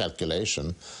 that's the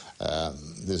calculation.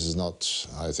 This is not,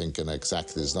 I think,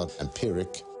 this is not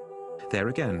empiric. There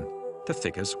again, the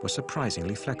figures were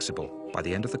surprisingly flexible. By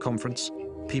the end of the conference,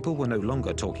 people were no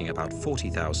longer talking about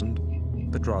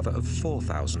 40,000, but rather of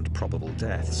 4,000 probable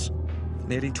deaths.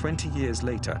 Nearly 20 years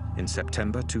later, in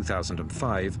September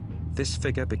 2005, this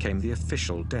figure became the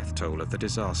official death toll of the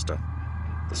disaster.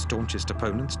 The staunchest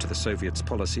opponents to the Soviets'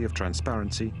 policy of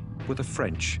transparency were the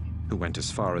French, who went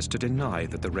as far as to deny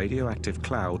that the radioactive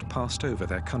cloud passed over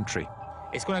their country.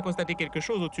 Est-ce qu'on a constaté quelque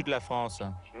chose au-dessus de la France?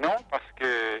 Non, parce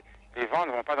que les vents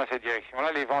ne vont pas dans cette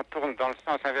direction-là. Les vents tournent dans le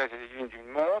sens inverse des aiguilles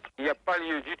d'une montre. Il n'y a pas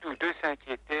lieu du tout de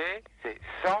s'inquiéter. C'est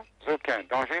sans aucun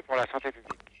danger pour la santé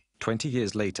publique. 20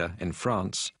 years later, in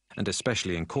France, and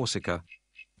especially in Corsica,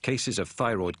 cases of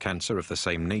thyroid cancer of the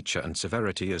same nature and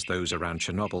severity as those around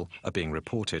Chernobyl are being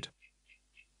reported.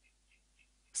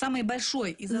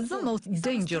 The most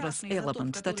dangerous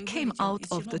element that came out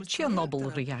of the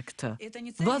Chernobyl reactor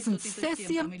wasn't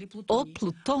cesium or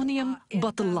plutonium,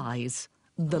 but lies.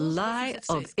 The lie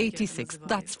of 86,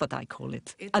 that's what I call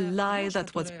it. A lie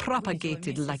that was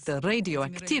propagated like the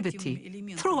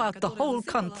radioactivity throughout the whole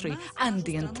country and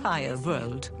the entire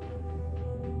world.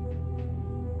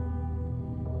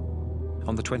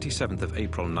 On the 27th of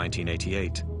April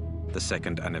 1988, the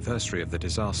second anniversary of the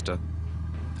disaster,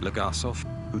 Legasov,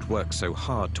 who'd worked so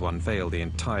hard to unveil the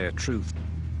entire truth,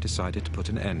 decided to put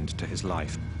an end to his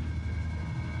life.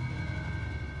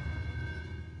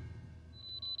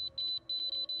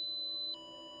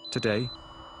 Today,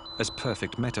 as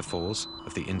perfect metaphors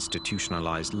of the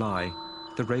institutionalized lie,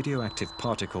 the radioactive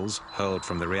particles hurled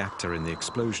from the reactor in the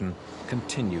explosion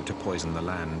continue to poison the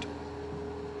land.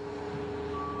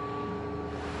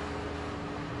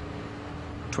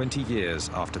 20 years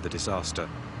after the disaster,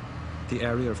 the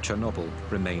area of Chernobyl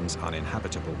remains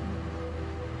uninhabitable.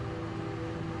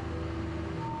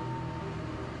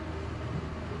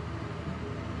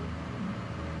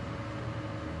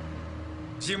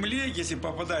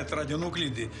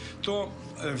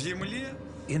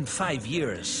 In 5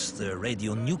 years, the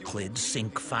radionuclides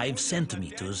sink 5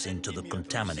 centimeters into the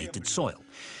contaminated soil.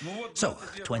 So,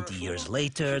 20 years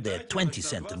later, they're 20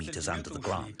 centimeters under the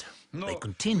ground. They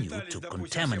continue to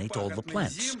contaminate all the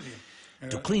plants.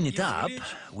 To clean it up,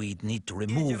 we'd need to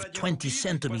remove 20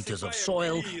 centimeters of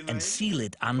soil and seal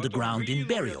it underground in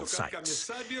burial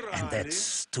sites. And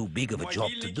that's too big of a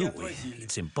job to do.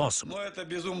 It's impossible.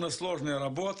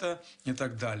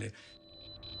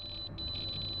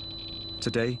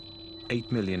 Today,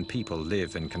 8 million people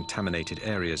live in contaminated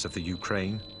areas of the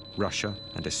Ukraine, Russia,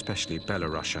 and especially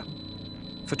Belarus.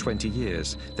 For 20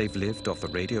 years, they've lived off the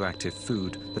radioactive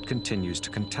food that continues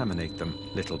to contaminate them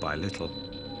little by little.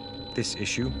 This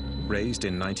issue, raised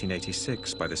in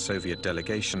 1986 by the Soviet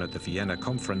delegation at the Vienna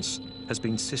conference, has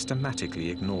been systematically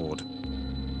ignored.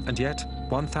 And yet,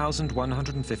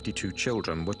 1,152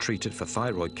 children were treated for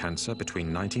thyroid cancer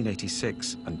between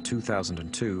 1986 and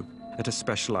 2002 at a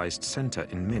specialized center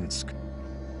in Minsk.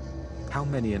 How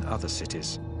many in other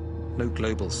cities? No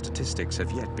global statistics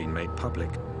have yet been made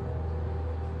public.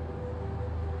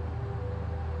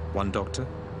 One doctor,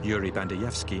 Yuri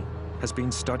Bandayevsky, has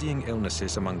been studying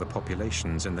illnesses among the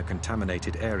populations in the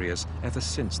contaminated areas ever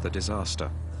since the disaster.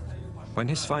 When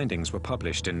his findings were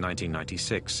published in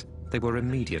 1996, they were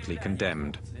immediately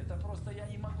condemned.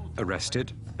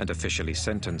 Arrested and officially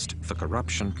sentenced for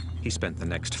corruption, he spent the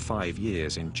next 5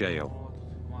 years in jail.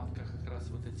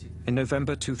 In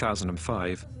November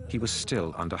 2005, he was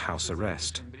still under house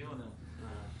arrest.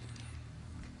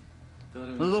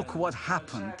 Look what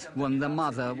happened when the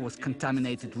mother was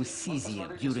contaminated with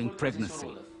cesium during pregnancy.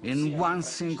 In one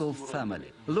single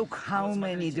family. Look how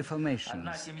many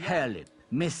deformations, hair lip,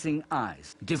 missing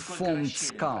eyes, deformed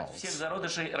skulls.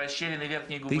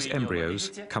 These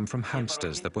embryos come from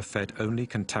hamsters that were fed only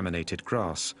contaminated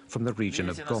grass from the region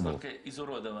of Gomel.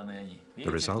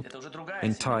 The result?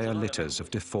 Entire litters of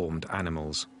deformed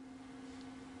animals.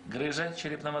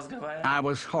 I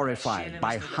was horrified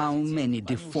by how many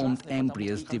deformed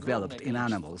embryos developed in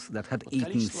animals that had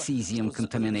eaten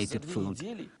cesium-contaminated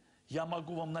food.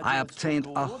 I obtained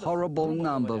a horrible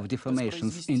number of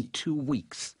deformations in 2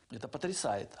 weeks.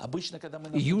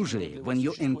 Usually, when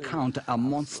you encounter a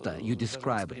monster, you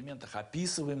describe it.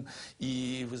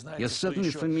 You're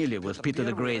certainly familiar with Peter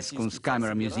the Great's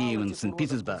Kunstkamera Museum in St.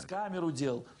 Petersburg.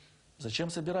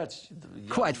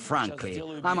 Quite frankly,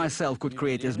 I myself could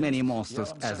create as many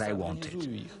monsters as I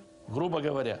wanted.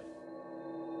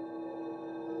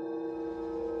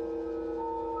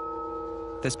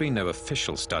 There's been no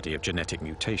official study of genetic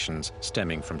mutations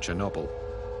stemming from Chernobyl.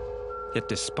 Yet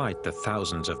despite the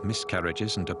thousands of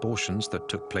miscarriages and abortions that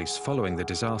took place following the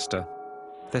disaster,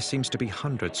 there seems to be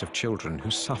hundreds of children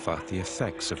who suffer the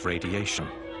effects of radiation.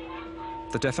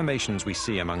 The deformations we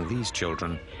see among these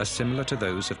children are similar to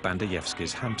those of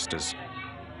Bandayevsky's hamsters.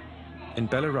 In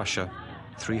Belarusia,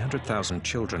 300,000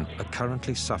 children are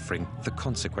currently suffering the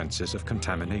consequences of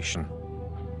contamination.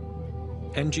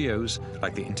 NGOs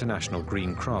like the International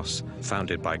Green Cross,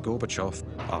 founded by Gorbachev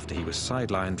after he was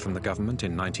sidelined from the government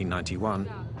in 1991,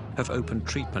 have opened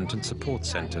treatment and support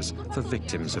centers for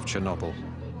victims of Chernobyl.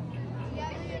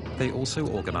 They also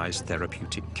organize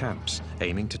therapeutic camps,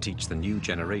 aiming to teach the new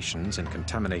generations in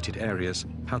contaminated areas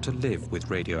how to live with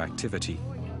radioactivity.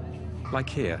 Like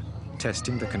here,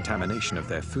 testing the contamination of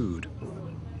their food.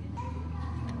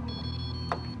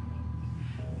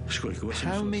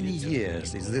 How many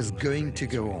years is this going to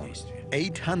go on?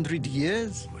 800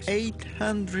 years?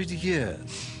 800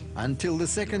 years. Until the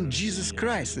second Jesus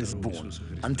Christ is born.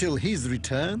 Until his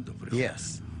return?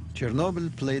 Yes.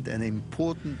 Chernobyl played an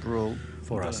important role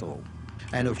for us all.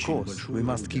 And of course, we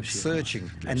must keep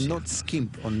searching and not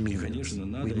skimp on means.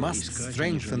 We must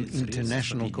strengthen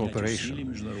international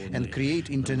cooperation and create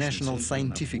international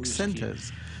scientific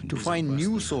centers to find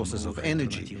new sources of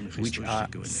energy which are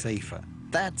safer.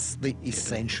 That's the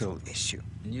essential issue.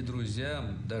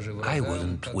 I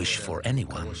wouldn't wish for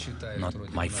anyone, not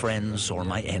my friends or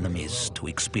my enemies, to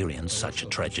experience such a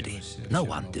tragedy. No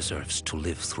one deserves to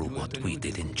live through what we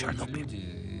did in Chernobyl.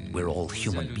 We're all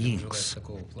human beings,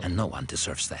 and no one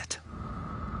deserves that.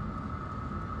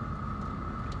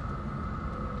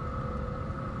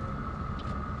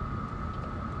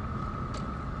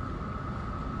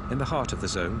 In the heart of the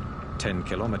zone, 10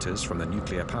 kilometers from the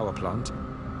nuclear power plant,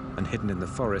 and hidden in the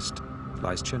forest,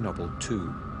 lies Chernobyl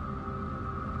 2.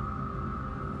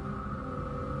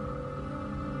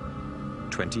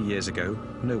 20 years ago,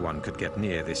 no one could get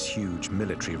near this huge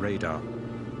military radar.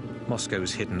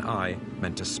 Moscow's hidden eye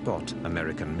meant to spot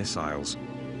American missiles.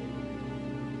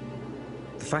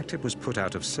 The fact it was put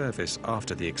out of service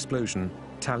after the explosion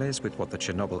tallies with what the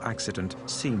Chernobyl accident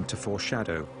seemed to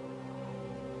foreshadow.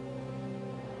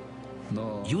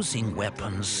 Using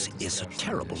weapons is a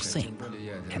terrible thing,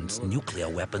 and nuclear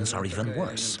weapons are even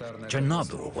worse.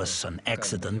 Chernobyl was an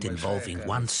accident involving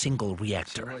one single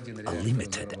reactor, a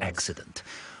limited accident,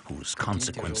 whose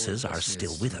consequences are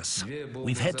still with us.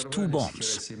 We've had 2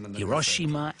 bombs,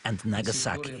 Hiroshima and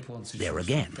Nagasaki. There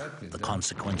again, the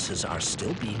consequences are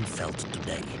still being felt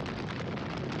today.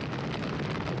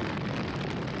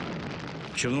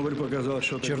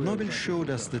 Chernobyl showed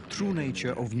us the true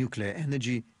nature of nuclear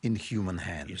energy in human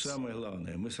hands.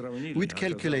 We'd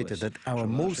calculated that our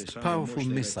most powerful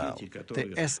missile,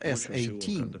 the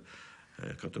SS-18,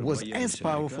 was as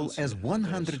powerful as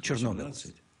 100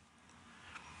 Chernobyls.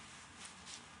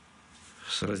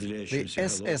 The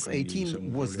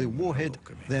SS-18 was the warhead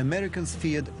the Americans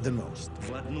feared the most,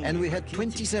 and we had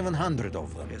 2,700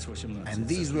 of them. And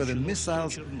these were the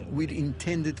missiles we'd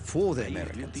intended for the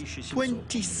Americans.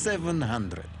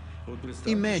 2,700.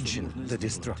 Imagine the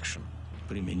destruction.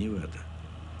 Mr.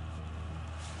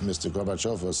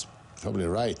 Gorbachev was probably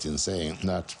right in saying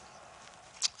that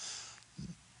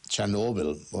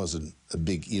Chernobyl was a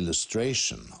big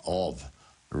illustration of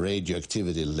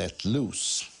radioactivity let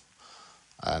loose.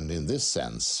 And in this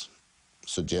sense,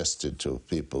 suggested to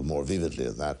people more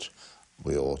vividly that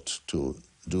we ought to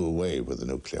do away with the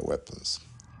nuclear weapons.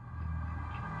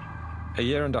 A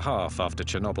year and a half after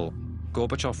Chernobyl,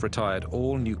 Gorbachev retired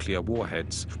all nuclear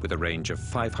warheads with a range of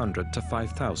 500 to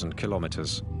 5,000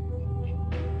 kilometers.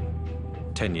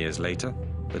 10 years later,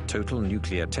 the Total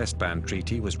Nuclear Test Ban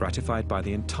Treaty was ratified by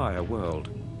the entire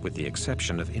world, with the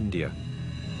exception of India.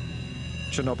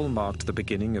 Chernobyl marked the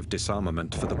beginning of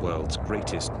disarmament for the world's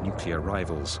greatest nuclear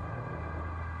rivals.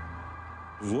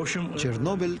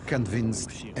 Chernobyl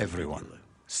convinced everyone.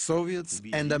 Soviets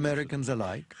and Americans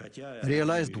alike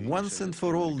realized once and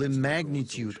for all the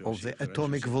magnitude of the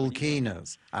atomic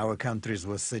volcanoes our countries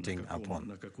were sitting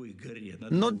upon.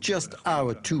 Not just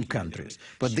our 2 countries,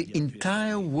 but the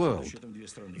entire world.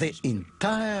 The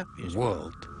entire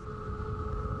world.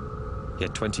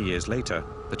 Yet 20 years later,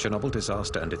 the Chernobyl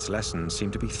disaster and its lessons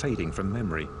seem to be fading from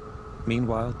memory.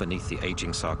 Meanwhile, beneath the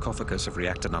aging sarcophagus of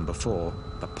reactor number 4,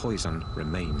 the poison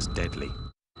remains deadly.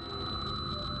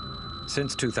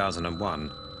 Since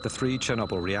 2001, the 3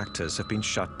 Chernobyl reactors have been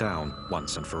shut down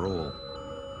once and for all.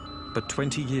 But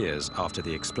 20 years after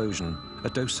the explosion, a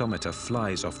dosimeter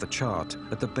flies off the chart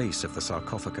at the base of the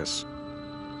sarcophagus.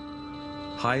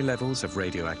 High levels of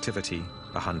radioactivity,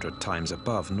 100 times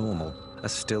above normal, are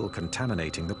still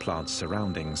contaminating the plant's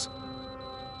surroundings.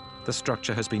 The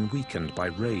structure has been weakened by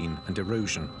rain and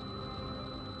erosion.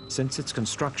 Since its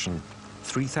construction,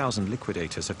 3,000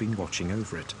 liquidators have been watching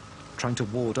over it, trying to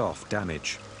ward off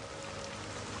damage.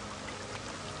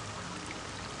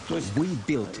 We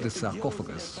built the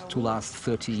sarcophagus to last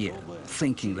 30 years,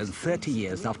 thinking that 30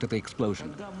 years after the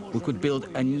explosion, we could build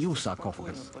a new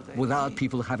sarcophagus without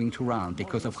people having to run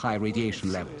because of high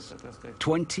radiation levels.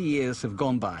 20 years have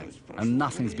gone by and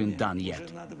nothing's been done yet,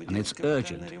 and it's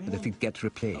urgent that it gets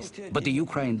replaced. But the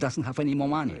Ukraine doesn't have any more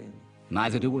money.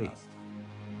 Neither do we.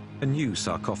 A new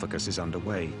sarcophagus is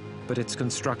underway, but its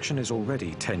construction is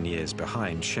already 10 years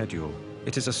behind schedule.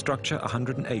 It is a structure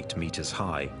 108 meters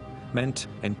high, meant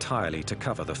entirely to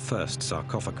cover the first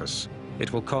sarcophagus.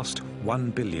 It will cost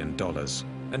 $1 billion.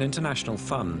 An international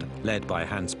fund led by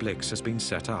Blix has been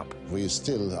set up. We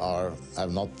still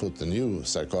have not put the new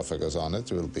sarcophagus on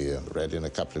it. It will be ready in a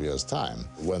couple of years' time.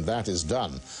 When that is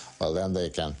done, well, then they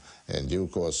can, in due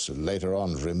course, later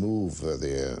on remove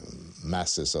the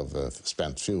masses of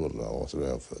spent fuel or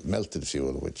of melted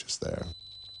fuel which is there.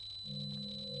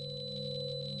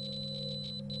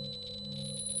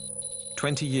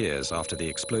 "20 years after the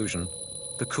explosion,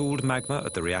 the cooled magma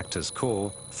at the reactor's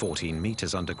core, 14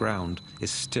 meters underground, is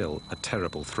still a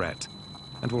terrible threat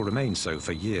and will remain so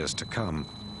for years to come.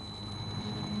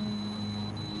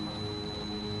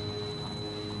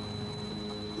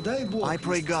 I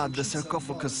pray God the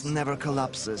sarcophagus never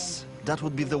collapses. That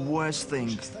would be the worst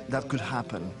thing that could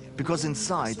happen, because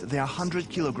inside there are 100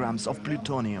 kilograms of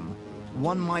plutonium.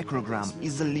 1 microgram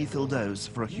is a lethal dose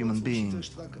for a human being.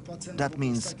 That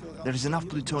means there is enough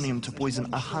plutonium to poison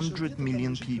 100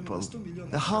 million people.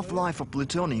 The half-life of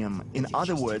plutonium, in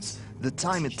other words, the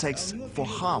time it takes for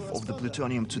half of the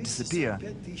plutonium to disappear,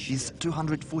 is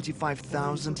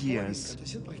 245,000 years.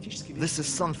 This is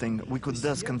something we could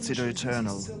thus consider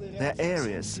eternal. There are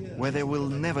areas where there will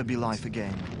never be life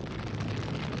again.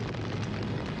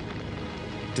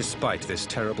 Despite this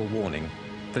terrible warning,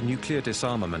 the nuclear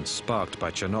disarmament sparked by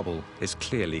Chernobyl is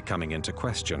clearly coming into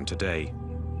question today.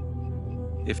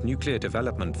 If nuclear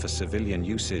development for civilian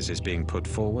uses is being put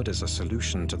forward as a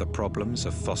solution to the problems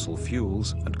of fossil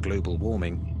fuels and global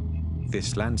warming,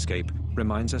 this landscape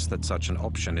reminds us that such an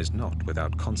option is not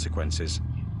without consequences.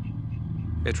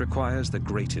 It requires the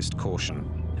greatest caution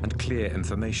and clear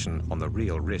information on the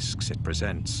real risks it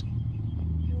presents.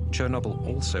 Chernobyl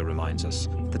also reminds us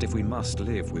that if we must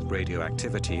live with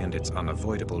radioactivity and its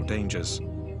unavoidable dangers,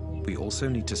 we also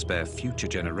need to spare future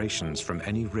generations from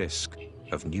any risk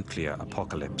of nuclear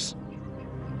apocalypse.